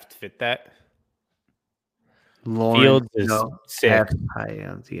draft fit that? Lawrence, Fields is no. sick.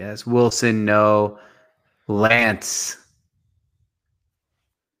 Yes. Wilson, no. Lance.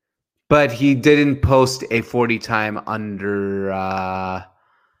 But he didn't post a 40 time under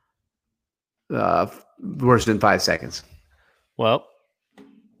worse than 5 seconds. Well,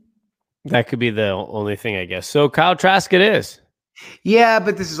 that could be the only thing, I guess. So Kyle Trask it is. Yeah,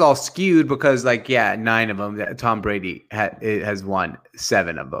 but this is all skewed because, 9 of them, Tom Brady has won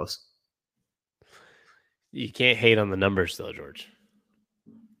 7 of those. You can't hate on the numbers, though, George.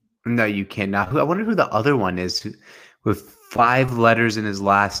 No, you cannot. I wonder who the other one is with 5 letters in his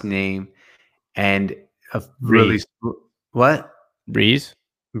last name and a really what? Breeze?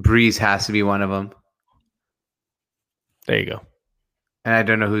 Breeze has to be one of them. There you go. And I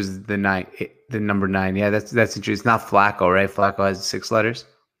don't know who's the number 9. Yeah, that's interesting. It's not Flacco, right? Flacco has 6 letters.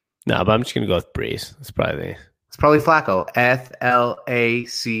 No, but I'm just gonna go with Breeze. It's probably Flacco. FLAC.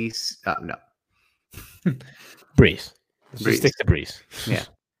 No. Breeze. Let's just stick to Breeze. Yeah.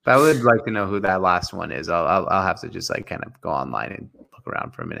 But I would like to know who that last one is. I'll have to just kind of go online and look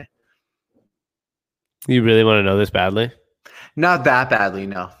around for a minute. You really want to know this badly? Not that badly,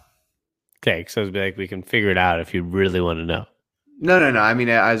 no. Okay, so it'd be like we can figure it out if you really want to know. No. I mean,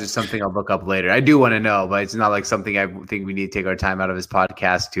 it's just something I'll look up later. I do want to know, but it's not like something I think we need to take our time out of this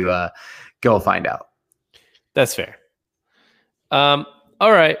podcast to go find out. That's fair. All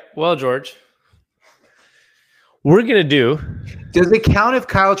right. Well, George, we're going to do. Does it count if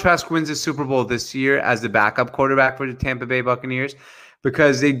Kyle Trask wins the Super Bowl this year as the backup quarterback for the Tampa Bay Buccaneers?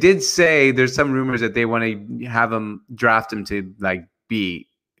 Because they did say there's some rumors that they want to have him draft him to be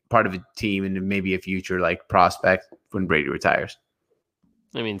part of a team and maybe a future prospect when Brady retires.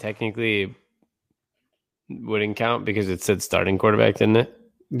 I mean, technically, wouldn't count because it said starting quarterback, didn't it?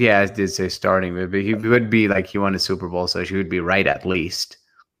 Yeah, it did say starting, but he would be like he won a Super Bowl, so she would be right at least.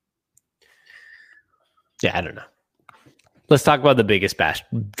 Yeah, I don't know. Let's talk about the biggest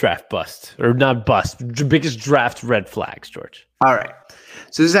draft bust, or not bust, biggest draft red flags, George. All right.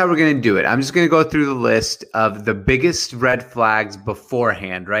 So this is how we're going to do it. I'm just going to go through the list of the biggest red flags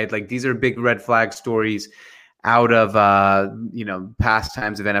beforehand, right? Like these are big red flag stories out of, past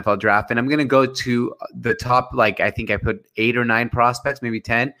times of NFL draft. And I'm going to go to the top, like I think I put 8 or 9 prospects, maybe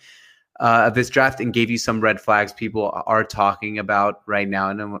 10 of this draft, and gave you some red flags people are talking about right now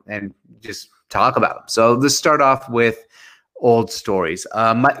and just talk about them. So let's start off with old stories.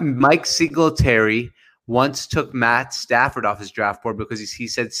 Mike Singletary once took Matt Stafford off his draft board because he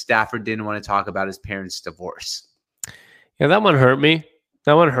said Stafford didn't want to talk about his parents' divorce. Yeah, that one hurt me.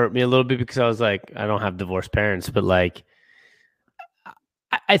 That one hurt me a little bit because I was like, I don't have divorced parents, but like,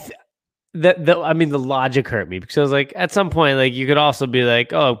 the logic hurt me because I was like, at some point, like you could also be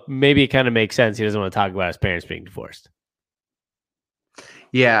like, oh, maybe it kind of makes sense. He doesn't want to talk about his parents being divorced.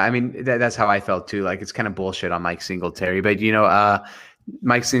 Yeah, I mean, that's how I felt too. Like it's kind of bullshit on Mike Singletary, but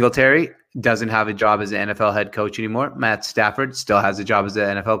Mike Singletary doesn't have a job as an NFL head coach anymore. Matt Stafford still has a job as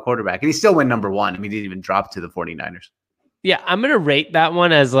an NFL quarterback, and he still went number 1. I mean, he didn't even drop to the 49ers. Yeah, I'm going to rate that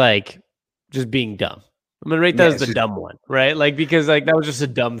one as like just being dumb. I'm going to rate that as the dumb one, right? Like, because like that was just a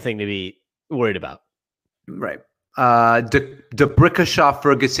dumb thing to be worried about. Right. D'Brickashaw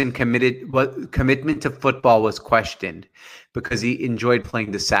Ferguson commitment to football was questioned because he enjoyed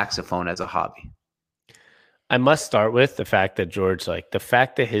playing the saxophone as a hobby. I must start with the fact that George, like the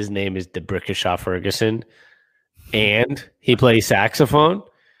fact that his name is D'Brickashaw Ferguson and he plays saxophone.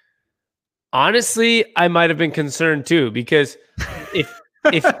 Honestly, I might have been concerned too, because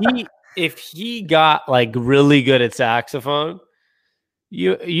if he got like really good at saxophone,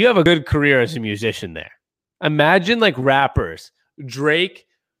 you have a good career as a musician there. Imagine like rappers. Drake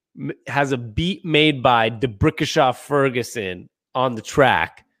has a beat made by D'Brickashaw Ferguson on the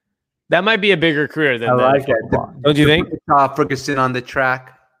track. That might be a bigger career than that. Don't you think? Ferguson on the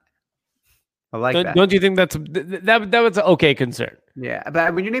track. I like that. Don't you think that was an okay concern? Yeah,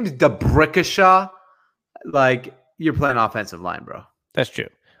 but when your name is D'Brickashaw, like you're playing offensive line, bro. That's true.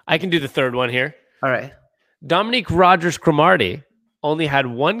 I can do the third one here. All right. Dominique Rodgers-Cromartie only had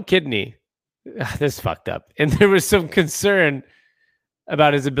 1 kidney. This is fucked up. And there was some concern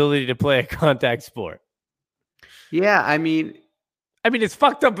about his ability to play a contact sport. Yeah, I mean, it's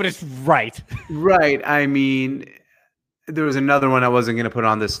fucked up, but it's right. Right. I mean, there was another one I wasn't going to put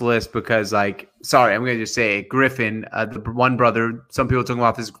on this list because, like, sorry, I'm going to just say Griffin, the one brother, some people took him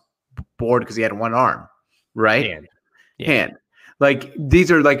off his board because he had 1 arm, right? Hand. Like,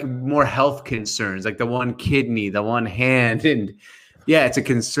 these are, like, more health concerns, like the 1 kidney, the 1 hand, and, yeah, it's a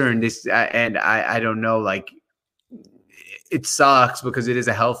concern. And I don't know, like, it sucks because it is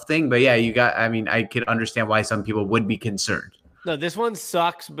a health thing, but, yeah, I could understand why some people would be concerned. No, this one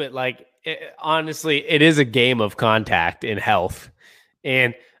sucks, but like honestly, it is a game of contact in health.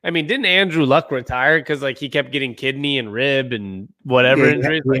 And I mean, didn't Andrew Luck retire because like he kept getting kidney and rib and whatever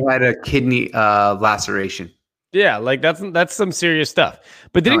injuries? He had a kidney laceration. Yeah, like that's some serious stuff.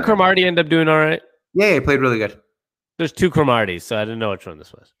 But didn't Cromartie end up doing all right? Yeah, he played really good. There's 2 Cromarties, so I didn't know which one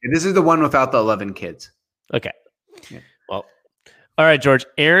this was. This is the one without the 11 kids. Okay. Yeah. Well, all right, George.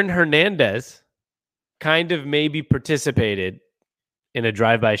 Aaron Hernandez kind of maybe participated in a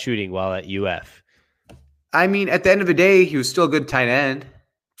drive-by shooting while at UF. I mean, at the end of the day, he was still a good tight end.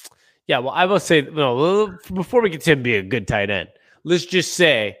 Yeah, well, I will say, before we get to him being a good tight end, let's just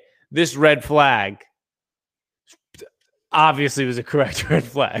say this red flag obviously was a correct red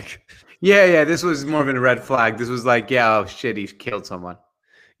flag. Yeah, this was more of a red flag. This was like, yeah, oh shit, he killed someone.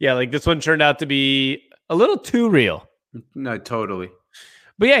 Yeah, like this one turned out to be a little too real. No, totally.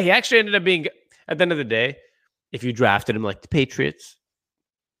 But yeah, he actually ended up being, at the end of the day, if you drafted him like the Patriots,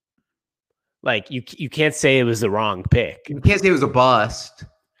 like you can't say it was the wrong pick. You can't say it was a bust.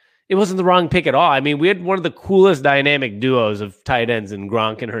 It wasn't the wrong pick at all. I mean, we had one of the coolest dynamic duos of tight ends in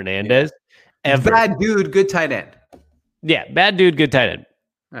Gronk and Hernandez ever. Bad dude, good tight end. Yeah, bad dude, good tight end.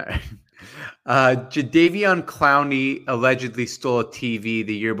 All right. Jadeveon Clowney allegedly stole a TV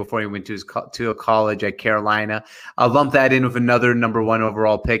the year before he went to a college at Carolina. I'll lump that in with another number 1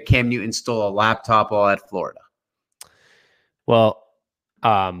 overall pick. Cam Newton stole a laptop while at Florida. Well,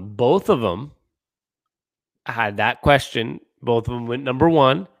 both of them had that question. Both of them went number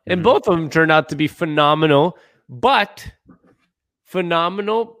 1, and both of them turned out to be phenomenal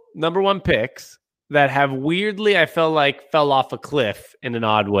number 1 picks that have weirdly, I felt like, fell off a cliff in an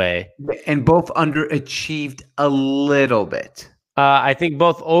odd way. And both underachieved a little bit. I think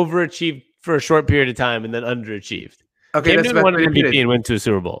both overachieved for a short period of time and then underachieved. Okay, Cam that's Newton won an repeated. MVP and went to a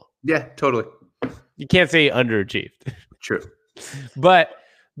Super Bowl. Yeah, totally. You can't say he underachieved. True. But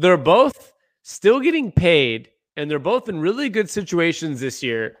they're both still getting paid, and they're both in really good situations this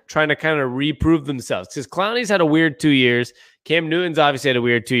year, trying to kind of reprove themselves. Because Clowney's had a weird 2 years. Cam Newton's obviously had a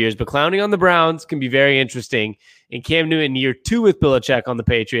weird 2 years, but Clowney on the Browns can be very interesting. And Cam Newton year 2 with Belichick on the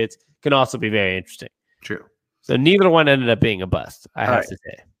Patriots can also be very interesting. True. So neither one ended up being a bust, I have to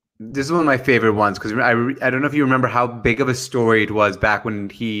say. This is one of my favorite ones because I don't know if you remember how big of a story it was back when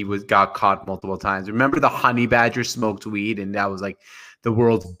he got caught multiple times. Remember the honey badger smoked weed, and that was like the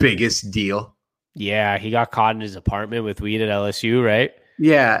world's biggest deal. Yeah, he got caught in his apartment with weed at LSU, right?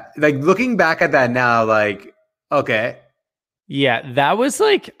 Yeah, like looking back at that now, like, okay. Yeah, that was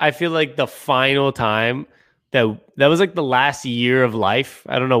like, I feel like the final time that was like the last year of life.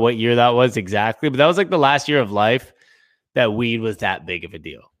 I don't know what year that was exactly, but that was like the last year of life that weed was that big of a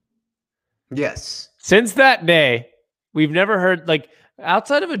deal. Yes. Since that day, we've never heard, like,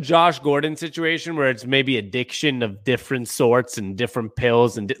 outside of a Josh Gordon situation where it's maybe addiction of different sorts and different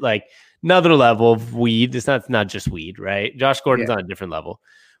pills and like another level of weed. It's not just weed, right? Josh Gordon's on a different level.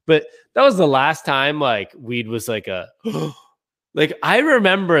 But that was the last time like weed was like a like I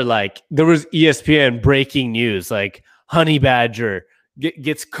remember like there was ESPN breaking news like Honey Badger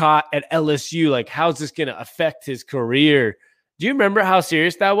gets caught at LSU. Like, how's this going to affect his career? Do you remember how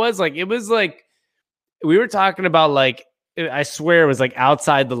serious that was? Like, it was like we were talking about like I swear it was like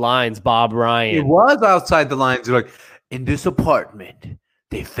outside the lines, Bob Ryan. It was outside the lines. Like, in this apartment,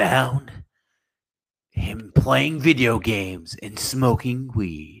 they found him playing video games and smoking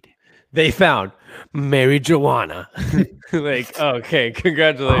weed. They found marijuana. Like, okay,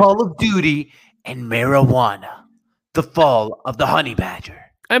 congratulations. Call of Duty and marijuana. The fall of the honey badger.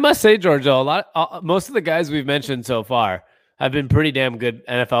 I must say, Giorgio, most of the guys we've mentioned so far have been pretty damn good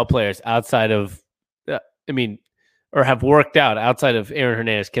NFL players outside of, or have worked out outside of Aaron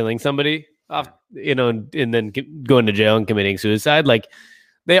Hernandez killing somebody off, and then going to jail and committing suicide. Like,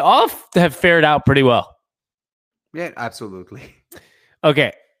 they all have fared out pretty well. Yeah, absolutely.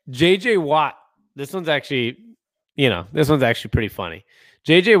 Okay. JJ Watt. This one's actually pretty funny.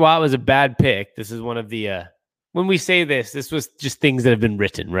 JJ Watt was a bad pick. This is one of the, when we say this was just things that have been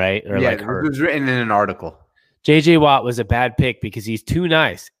written, right? Or it was written in an article. JJ Watt was a bad pick because he's too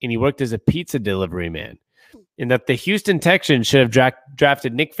nice and he worked as a pizza delivery man. And that the Houston Texans should have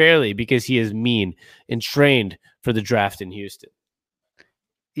drafted Nick Fairley because he is mean and trained for the draft in Houston.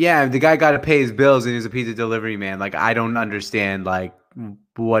 Yeah, the guy got to pay his bills and he's a pizza delivery man. Like, I don't understand, like,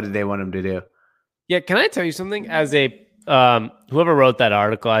 what did they want him to do? Yeah, can I tell you something? As a whoever wrote that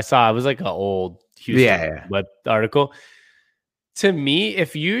article, I saw it was like an old Houston web article. To me,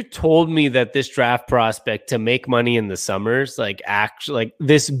 if you told me that this draft prospect to make money in the summers, like actually, like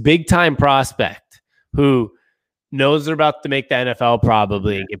this big time prospect who knows they're about to make the NFL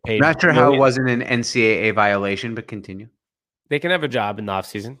probably and get paid. Not sure how it wasn't an NCAA violation, but continue. They can have a job in the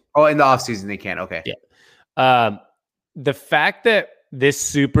offseason. Oh, in the offseason they can. Okay. Yeah. The fact that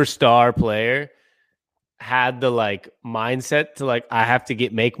this superstar player had the like mindset to like, I have to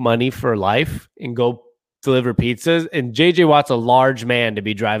make money for life and go deliver pizzas. And JJ Watt's a large man to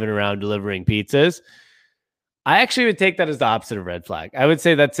be driving around delivering pizzas. I actually would take that as the opposite of red flag. I would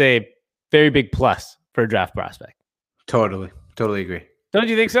say that's a very big plus for a draft prospect. Totally agree. Don't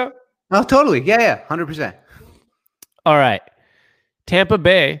you think so? Oh, totally. Yeah. 100%. All right. Tampa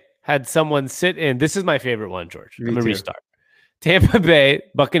Bay had someone sit in. This is my favorite one, George. I'm going to restart. Tampa Bay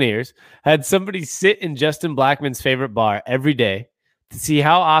Buccaneers had somebody sit in Justin Blackmon's favorite bar every day to see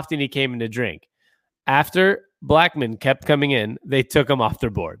how often he came in to drink. After Blackmon kept coming in, they took him off their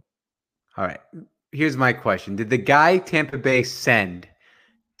board. All right. Here's my question. Did the guy Tampa Bay send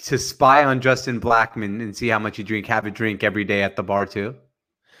to spy on Justin Blackmon and see how much he have a drink every day at the bar too?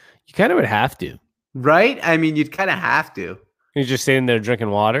 You kind of would have to. Right? I mean, you'd kind of have to. He's just sitting there drinking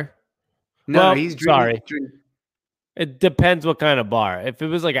water? No, he's drinking. Sorry. It depends what kind of bar. If it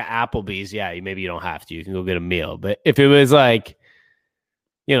was like an Applebee's, yeah, maybe you don't have to. You can go get a meal. But if it was like,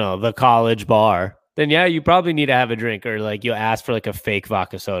 the college bar, then yeah, you probably need to have a drink, or like you ask for like a fake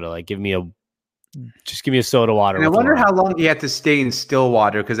vodka soda. Like give me a soda water. And I wonder how long he had to stay in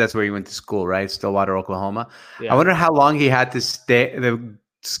Stillwater, because that's where he went to school, right? Stillwater, Oklahoma. Yeah. I wonder how long he had to stay. The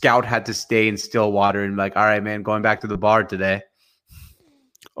scout had to stay in Stillwater and like, all right, man, going back to the bar today.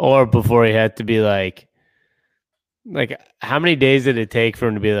 Or before he had to be like how many days did it take for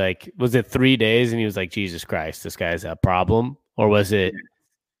him to be like, was it 3 days? And he was like, Jesus Christ, this guy's a problem. Or was it,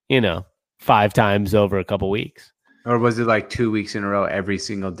 5 times over a couple weeks? Or was it like 2 weeks in a row every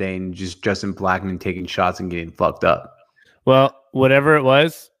single day and just Justin Blackmon taking shots and getting fucked up? Well, whatever it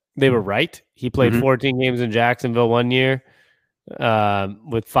was, They were right. He played 14 games in Jacksonville one year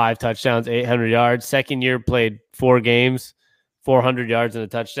with 5 touchdowns, 800 yards. Second year, played 4 games, 400 yards and a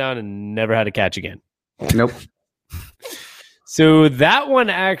touchdown, and never had a catch again. Nope. So that one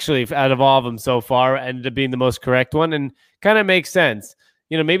actually, out of all of them so far, ended up being the most correct one and kind of makes sense.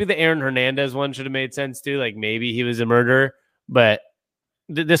 Maybe the Aaron Hernandez one should have made sense too. Like maybe he was a murderer, but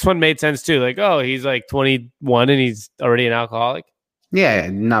this one made sense too. Like, oh, he's like 21 and he's already an alcoholic. Yeah,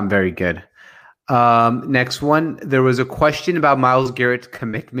 not very good. Next one, there was a question about Myles Garrett's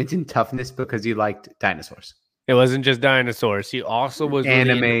commitment and toughness because he liked dinosaurs. It wasn't just dinosaurs. He also was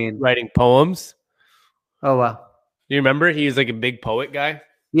anime really into writing poems. Oh, wow. You remember? He's like a big poet guy.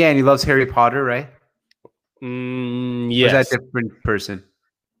 Yeah, and he loves Harry Potter, right? Yes. Or is that a different person?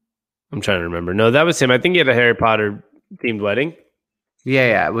 I'm trying to remember. No, that was him. I think he had a Harry Potter themed wedding.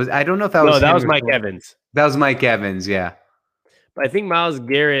 Yeah. I don't know if that was. No, that was Mike Evans. That was Mike Evans. Yeah. But I think Myles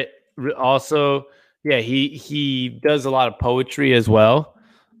Garrett also, he does a lot of poetry as well.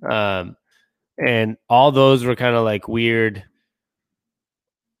 And all those were kind of like weird,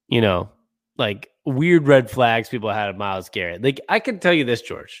 like weird red flags people had of Myles Garrett. Like I can tell you this,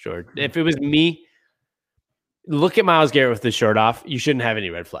 George, if it was me, look at Myles Garrett with his shirt off. You shouldn't have any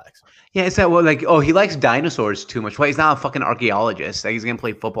red flags. Yeah, it's that he likes dinosaurs too much. Why he's not a fucking archaeologist? Like he's gonna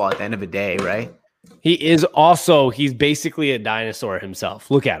play football at the end of the day, right? He's basically a dinosaur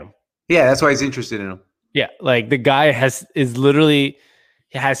himself. Look at him. Yeah, that's why he's interested in him. Yeah, like the guy has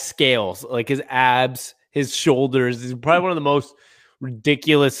scales, like his abs, his shoulders. He's probably one of the most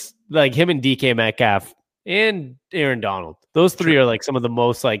ridiculous, like him and DK Metcalf and Aaron Donald. Those three are like some of the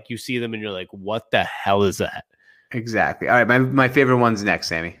most, like you see them and you're like, what the hell is that? Exactly. All right, my favorite one's next,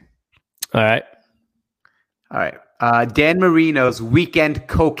 Sammy. All right. Dan Marino's weekend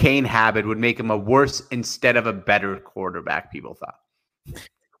cocaine habit would make him a worse instead of a better quarterback, people thought.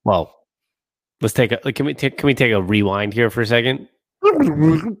 Well, let's take can we take a rewind here for a second?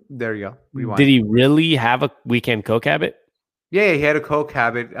 There you go. Rewind. Did he really have a weekend coke habit? Yeah, he had a coke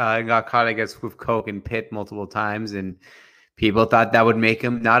habit and got caught, I guess, with coke and pit multiple times, and people thought that would make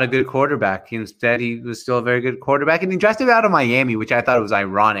him not a good quarterback. Instead, he was still a very good quarterback, and he drafted out of Miami, which I thought was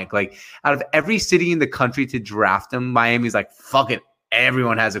ironic. Like, out of every city in the country to draft him, Miami's like, fuck it,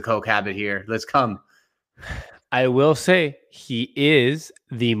 everyone has a coke habit here. Let's come. I will say he is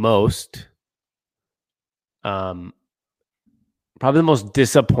the most, probably the most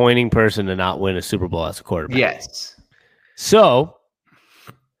disappointing person to not win a Super Bowl as a quarterback. Yes. So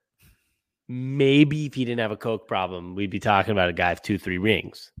maybe if he didn't have a coke problem, we'd be talking about a guy with 2-3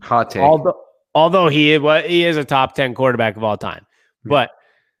 rings. Hot take. Although he is a top 10 quarterback of all time. But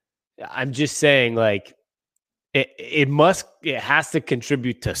I'm just saying, like, it has to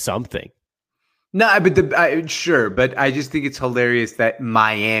contribute to something. No, but sure, but I just think it's hilarious that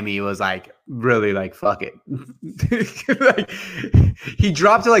Miami was like really like fuck it. Like, he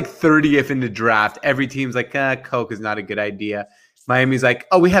dropped to like 30th in the draft. Every team's like, coke is not a good idea. Miami's like,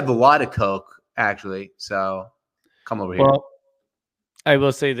 oh, we have a lot of coke actually, so come over here. Well, I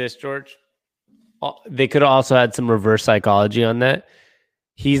will say this, George. They could have also had some reverse psychology on that.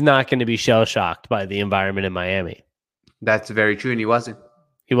 He's not going to be shell shocked by the environment in Miami. That's very true, and he wasn't.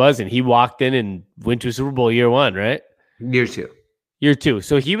 He wasn't. He walked in and went to a Super Bowl year 1, right? Year 2. Year 2.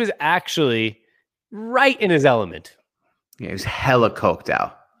 So he was actually right in his element. Yeah, he was hella coked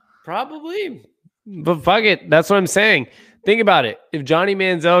out. Probably. But fuck it. That's what I'm saying. Think about it. If Johnny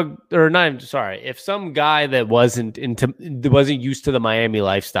Manziel, if some guy that wasn't used to the Miami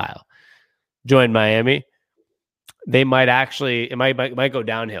lifestyle joined Miami, they might actually, it might go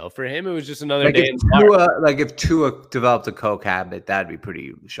downhill. For him, it was just another day. If Tua developed a coke habit, that'd be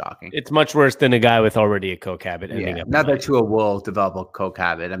pretty shocking. It's much worse than a guy with already a coke habit. Not that Tua will develop a coke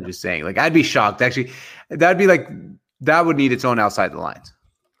habit. I'm just saying, like, I'd be shocked. Actually, that would need its own outside the lines.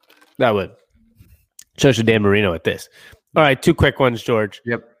 That would. Shows you Dan Marino at this. All right, 2 quick ones, George.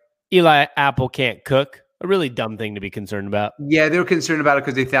 Yep. Eli Apple can't cook. A really dumb thing to be concerned about. Yeah, they were concerned about it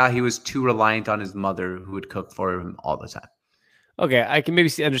because they thought he was too reliant on his mother, who would cook for him all the time. Okay, I can maybe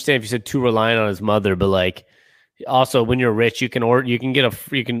understand if you said too reliant on his mother, but like, also when you're rich, you can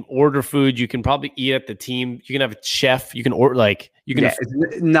order food. You can probably eat at the team. You can have a chef. You can order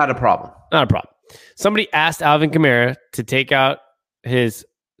it's not a problem. Not a problem. Somebody asked Alvin Kamara to take out his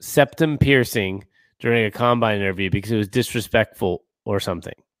septum piercing during a combine interview because it was disrespectful or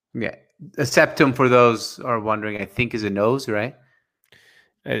something. Yeah. A septum, for those who are wondering, I think is a nose, right?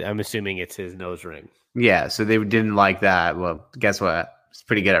 I'm assuming it's his nose ring. Yeah, so they didn't like that. Well, guess what? He's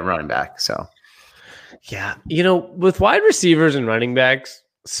pretty good at running back, so. Yeah, with wide receivers and running backs,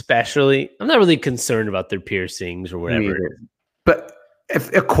 especially, I'm not really concerned about their piercings or whatever. But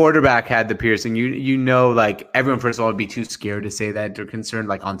if a quarterback had the piercing, you know, like everyone first of all would be too scared to say that they're concerned,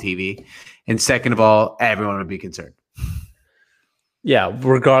 like on TV, and second of all, everyone would be concerned. Yeah,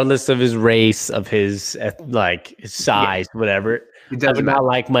 regardless of his race, of his his size, whatever. It doesn't I would not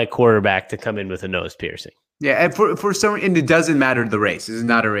like my quarterback to come in with a nose piercing. Yeah, and for some, and it doesn't matter the race. This is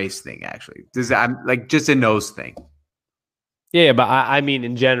not a race thing, actually. I'm like just a nose thing. Yeah, but I mean,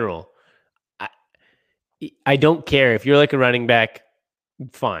 in general, I don't care if you're like a running back,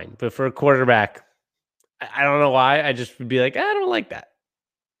 fine. But for a quarterback, I don't know why. I just would be like, I don't like that.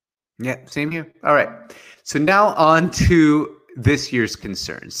 Yeah, same here. All right. So now on to this year's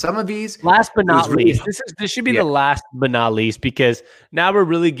concerns. Some of these, last but not least, this should be the last but not least, because now we're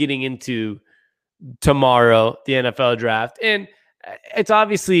really getting into tomorrow, the NFL draft. And it's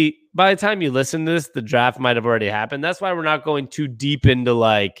obviously, by the time you listen to this, the draft might have already happened. That's why we're not going too deep into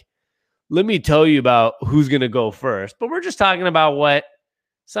like, let me tell you about who's going to go first. But we're just talking about what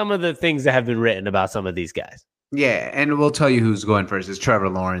some of the things that have been written about some of these guys. Yeah, and we'll tell you who's going first. It's Trevor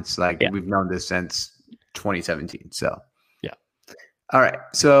Lawrence. Like we've known this since 2017. So yeah. All right.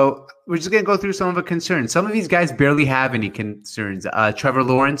 So we're just gonna go through some of the concerns. Some of these guys barely have any concerns. Trevor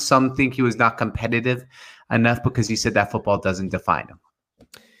Lawrence, some think he was not competitive enough because he said that football doesn't define him.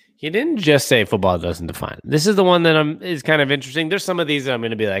 He didn't just say football doesn't define him. This is the one that is kind of interesting. There's some of these that I'm going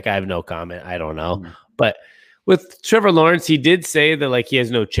to be like, I have no comment. I don't know. But with Trevor Lawrence, he did say that like he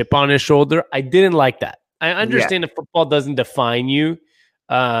has no chip on his shoulder. I didn't like that. I understand that football doesn't define you.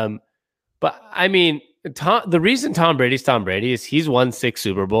 But I mean, the reason Tom Brady's Tom Brady is he's won 6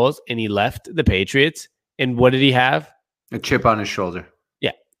 Super Bowls and he left the Patriots. And what did he have? A chip on his shoulder.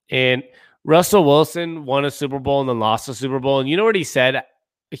 Yeah. And Russell Wilson won a Super Bowl and then lost a Super Bowl. And you know what he said?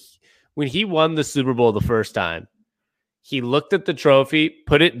 When he won the Super Bowl the first time, he looked at the trophy,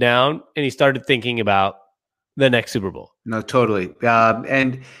 put it down, and he started thinking about the next Super Bowl. No, totally.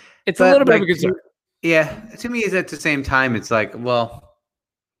 And it's a little bit of a concern. Yeah, to me, is at the same time, it's like, well,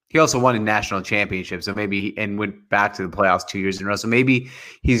 he also won a national championship, so maybe and went back to the playoffs 2 years in a row. So maybe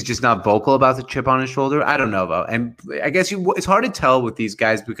he's just not vocal about the chip on his shoulder. I don't know though, and I guess it's hard to tell with these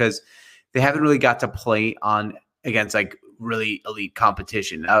guys because they haven't really got to play against like really elite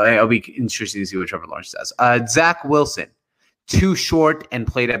competition. It'll be interesting to see what Trevor Lawrence does. Zach Wilson, too short and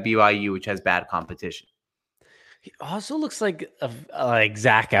played at BYU, which has bad competition. He also looks like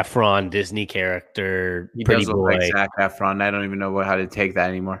Zac Efron Disney character. He does look like Zac Efron. I don't even know how to take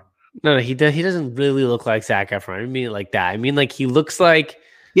that anymore. No, he doesn't really look like Zac Efron. I don't mean like that. I mean like he looks like.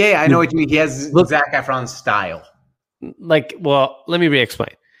 Yeah, I know what you mean. He has Zac Efron's style. Like, well, let me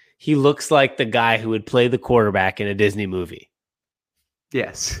re-explain. He looks like the guy who would play the quarterback in a Disney movie.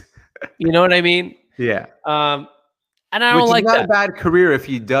 Yes. You know what I mean? Yeah. And I don't like that. Not a bad career if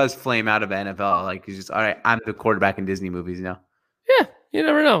he does flame out of NFL. Like he's just, all right, I'm the quarterback in Disney movies now. Yeah, you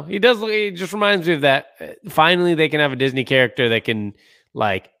never know. He does. It just reminds me of that. Finally, they can have a Disney character that can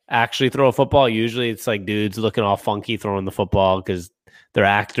like actually throw a football. Usually, it's like dudes looking all funky throwing the football because they're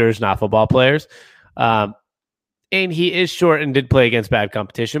actors, not football players. And he is short and did play against bad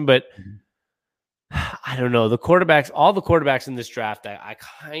competition, but I don't know. All the quarterbacks in this draft, I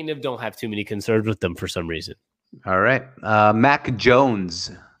kind of don't have too many concerns with them for some reason. All right. Mac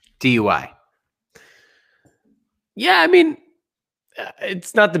Jones, DUI. Yeah, I mean,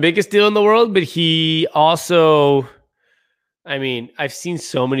 it's not the biggest deal in the world, but he also, I mean, I've seen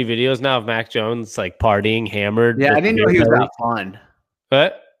so many videos now of Mac Jones like partying, hammered. Yeah, I didn't know he was that fun.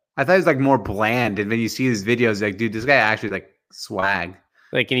 What? I thought he was like more bland. And when you see his videos, like, dude, this guy actually like swag.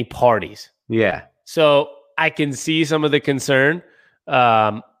 Like, and he parties. Yeah. So I can see some of the concern.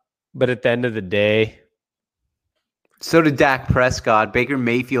 But at the end of the day. So did Dak Prescott. Baker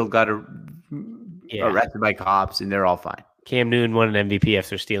Mayfield got arrested by cops, and they're all fine. Cam Newton won an MVP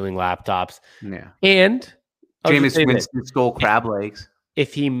after stealing laptops. Yeah. And Jameis Winston stole crab legs.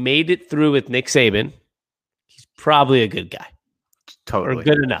 If he made it through with Nick Saban, he's probably a good guy. Totally. Or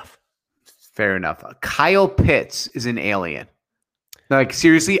good enough. Fair enough. Kyle Pitts is an alien. Like,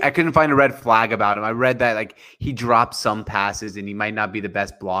 seriously, I couldn't find a red flag about him. I read that, like, he dropped some passes and he might not be the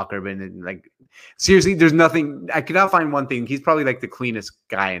best blocker, but, like, seriously, there's nothing. I could not find one thing. He's probably, like, the cleanest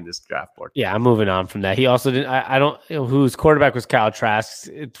guy in this draft board. Yeah, I'm moving on from that. He also didn't, I don't, whose quarterback was Kyle Trask.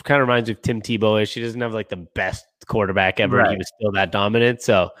 It kind of reminds me of Tim Tebow-ish. He doesn't have, like, the best quarterback ever. Right. He was still that dominant,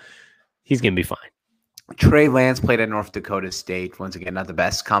 so he's going to be fine. Trey Lance played at North Dakota State. Once again, not the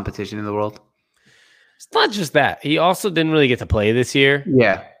best competition in the world. It's not just that. He also didn't really get to play this year.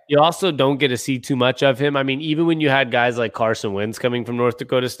 Yeah. You also don't get to see too much of him. I mean, even when you had guys like Carson Wentz coming from North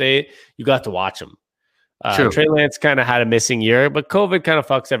Dakota State, you got to watch him. Trey Lance kind of had a missing year, but COVID kind of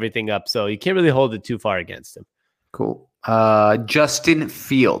fucks everything up, so you can't really hold it too far against him. Cool. Justin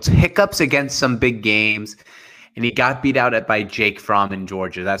Fields. Hiccups against some big games, and he got beat out by Jake Fromm in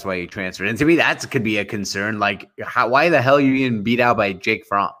Georgia. That's why he transferred. And to me, that could be a concern. Like, why the hell are you getting beat out by Jake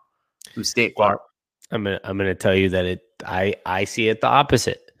Fromm from State Farm? I'm gonna tell you that I see it the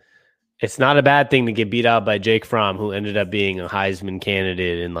opposite. It's not a bad thing to get beat out by Jake Fromm, who ended up being a Heisman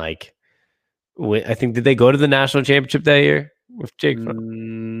candidate. And like, I think, did they go to the national championship that year with Jake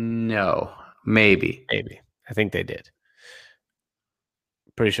Fromm? No, maybe. I think they did.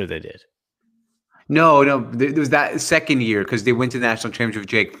 Pretty sure they did. No. There was that second year because they went to the national championship with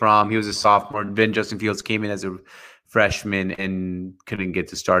Jake Fromm. He was a sophomore. Then Justin Fields came in as a freshman and couldn't get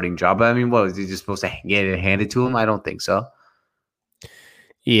the starting job. But I mean, what was he just supposed to get it handed to him? I don't think so.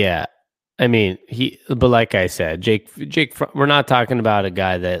 Yeah. I mean, but like I said, Jake, we're not talking about a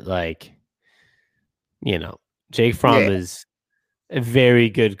guy that, like, you know, Jake Fromm is a very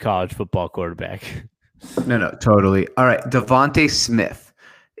good college football quarterback. No, totally. All right, Devontae Smith.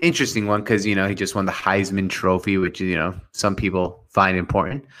 Interesting one because, he just won the Heisman Trophy, which, some people find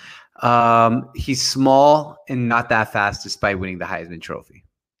important. He's small and not that fast despite winning the Heisman Trophy.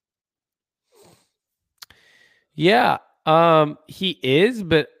 Yeah, he is,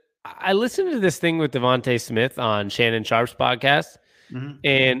 but I listened to this thing with Devontae Smith on Shannon Sharp's podcast,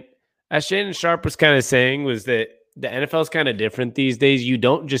 and as Shannon Sharp was kind of saying, was that the NFL is kind of different these days. You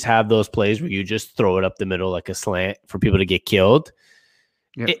don't just have those plays where you just throw it up the middle like a slant for people to get killed.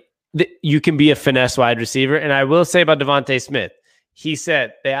 Yep. You can be a finesse wide receiver. And I will say about Devontae Smith, he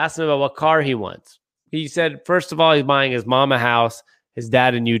said, they asked him about what car he wants. He said, first of all, he's buying his mom a house, his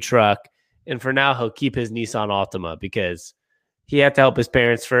dad a new truck, and for now, he'll keep his Nissan Altima because he had to help his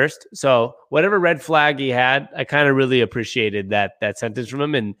parents first. So whatever red flag he had, I kind of really appreciated that sentence from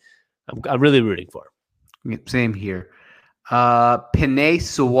him, and I'm really rooting for him. Same here. Penei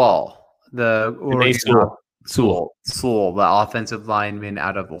Sewell, Sewell, the offensive lineman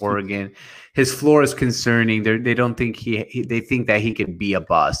out of Oregon. His floor is concerning. They don't think they think that he could be a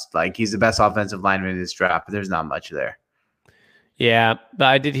bust. Like, he's the best offensive lineman in this draft, but there's not much there. Yeah, but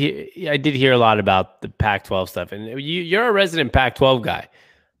I did hear a lot about the Pac-12 stuff, and you're a resident Pac-12 guy.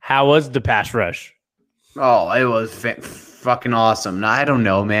 How was the pass rush? Oh, it was fucking awesome. Now, I don't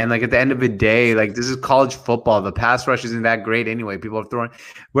know, man. Like, at the end of the day, like, this is college football. The pass rush isn't that great anyway. People are throwing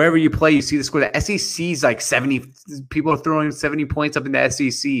wherever you play, you see the score. The SEC is like 70. People are throwing 70 points up in the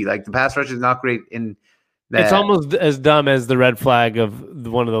SEC. Like, the pass rush is not great in that. It's almost as dumb as the red flag of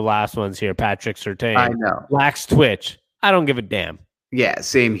one of the last ones here, Patrick Surtain. I know. Lacks twitch. I don't give a damn. Yeah,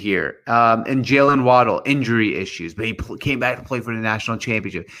 same here. And Jalen Waddle, injury issues, but he came back to play for the national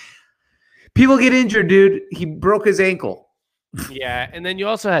championship. People get injured, dude. He broke his ankle. Yeah, and then you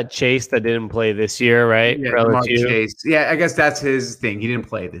also had Chase that didn't play this year, right? Yeah, Chase. Yeah, I guess that's his thing. He didn't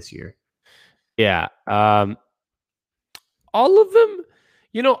play this year. Yeah. All of them,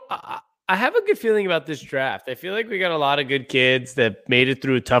 I have a good feeling about this draft. I feel like we got a lot of good kids that made it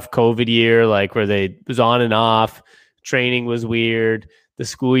through a tough COVID year, like where they was on and off. Training was weird. The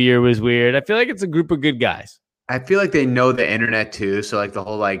school year was weird. I feel like it's a group of good guys. I feel like they know the internet too. So like the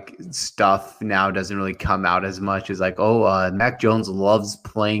whole like stuff now doesn't really come out as much as like, Mac Jones loves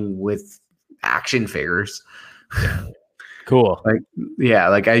playing with action figures. Cool.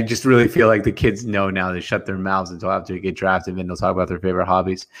 Like I just really feel like the kids know now to shut their mouths until after they get drafted and they'll talk about their favorite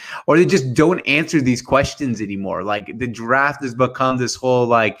hobbies. Or they just don't answer these questions anymore. Like the draft has become this whole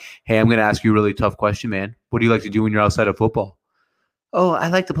like, hey, I'm going to ask you a really tough question, man. What do you like to do when you're outside of football? Oh, I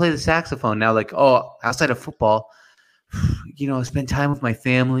like to play the saxophone. Now, like, outside of football, I spend time with my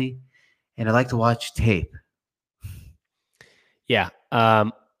family and I like to watch tape. Yeah.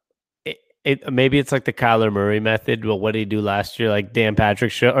 Maybe it's like the Kyler Murray method. Well, what did he do last year? Like Dan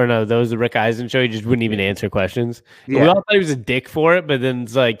Patrick show, or no, that was the Rick Eisen show. He just wouldn't even answer questions. Yeah. We all thought he was a dick for it, but then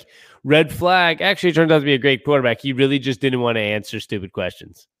it's like red flag. Actually, it turned out to be a great quarterback. He really just didn't want to answer stupid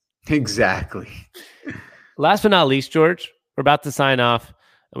questions. Exactly. Last but not least, George, we're about to sign off,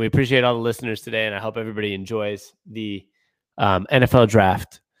 and we appreciate all the listeners today, and I hope everybody enjoys the NFL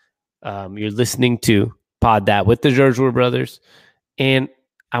draft. You're listening to Pod That with the George Ward brothers, and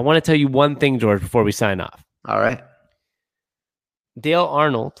I want to tell you one thing, George, before we sign off. All right. Dale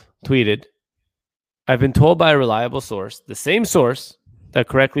Arnold tweeted, I've been told by a reliable source, the same source that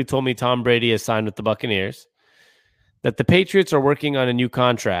correctly told me Tom Brady has signed with the Buccaneers, that the Patriots are working on a new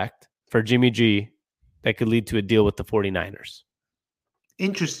contract for Jimmy G that could lead to a deal with the 49ers.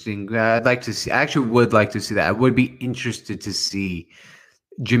 Interesting. I'd like to see. I actually would like to see that. I would be interested to see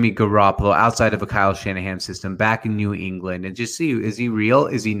Jimmy Garoppolo outside of a Kyle Shanahan system back in New England and just see, is he real?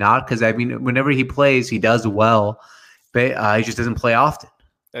 Is he not? Because I mean, whenever he plays, he does well, but he just doesn't play often.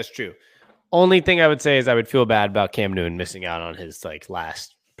 That's true. Only thing I would say is I would feel bad about Cam Newton missing out on his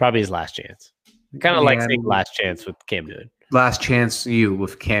probably his last chance. I kind of like saying last chance with Cam Newton. Last chance you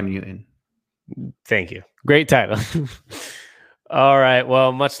with Cam Newton. Thank you. Great title. All right.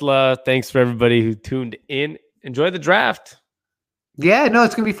 Well, much love. Thanks for everybody who tuned in. Enjoy the draft. Yeah, no,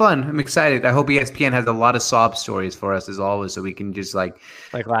 it's gonna be fun. I'm excited. I hope ESPN has a lot of sob stories for us as always, so we can just like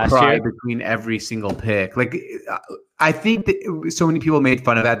last cry year between every single pick. Like, I think that so many people made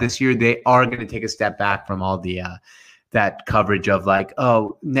fun of that this year. They are going to take a step back from all the that coverage of like,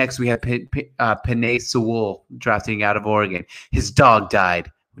 oh, next we have Penei Sewell drafting out of Oregon. His dog died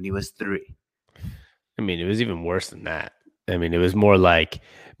when he was 3. I mean, it was even worse than that. I mean, it was more like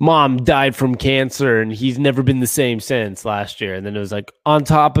mom died from cancer and he's never been the same since last year. And then it was like, on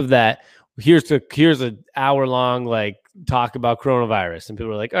top of that, here's an hour-long like talk about coronavirus. And people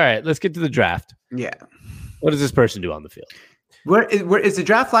were like, all right, let's get to the draft. Yeah. What does this person do on the field? Where is the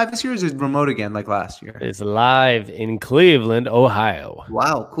draft live this year or is it remote again like last year? It's live in Cleveland, Ohio.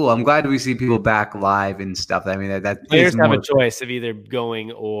 Wow, cool. I'm glad we see people back live and stuff. I mean, that players have a choice of either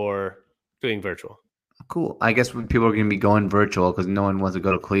going or doing virtual. Cool. I guess people are going to be going virtual because no one wants to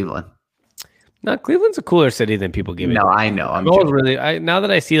go to Cleveland. No, Cleveland's a cooler city than people give it. No, I know. Now that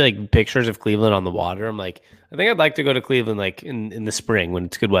I see like pictures of Cleveland on the water, I'm like, I think I'd like to go to Cleveland like in the spring when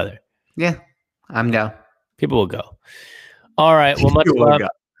it's good weather. Yeah, I'm down. People will go. All right. Well, much love.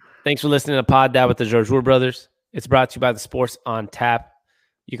 Thanks for listening to Pod That with the George Brothers. It's brought to you by the Sports on Tap.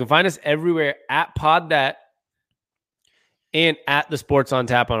 You can find us everywhere at Pod That and at the Sports on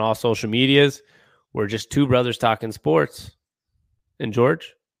Tap on all social medias. We're just two brothers talking sports. And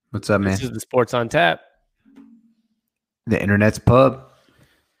George? What's up, man? This is the Sports on Tap. The internet's pub.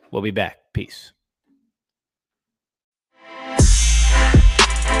 We'll be back. Peace.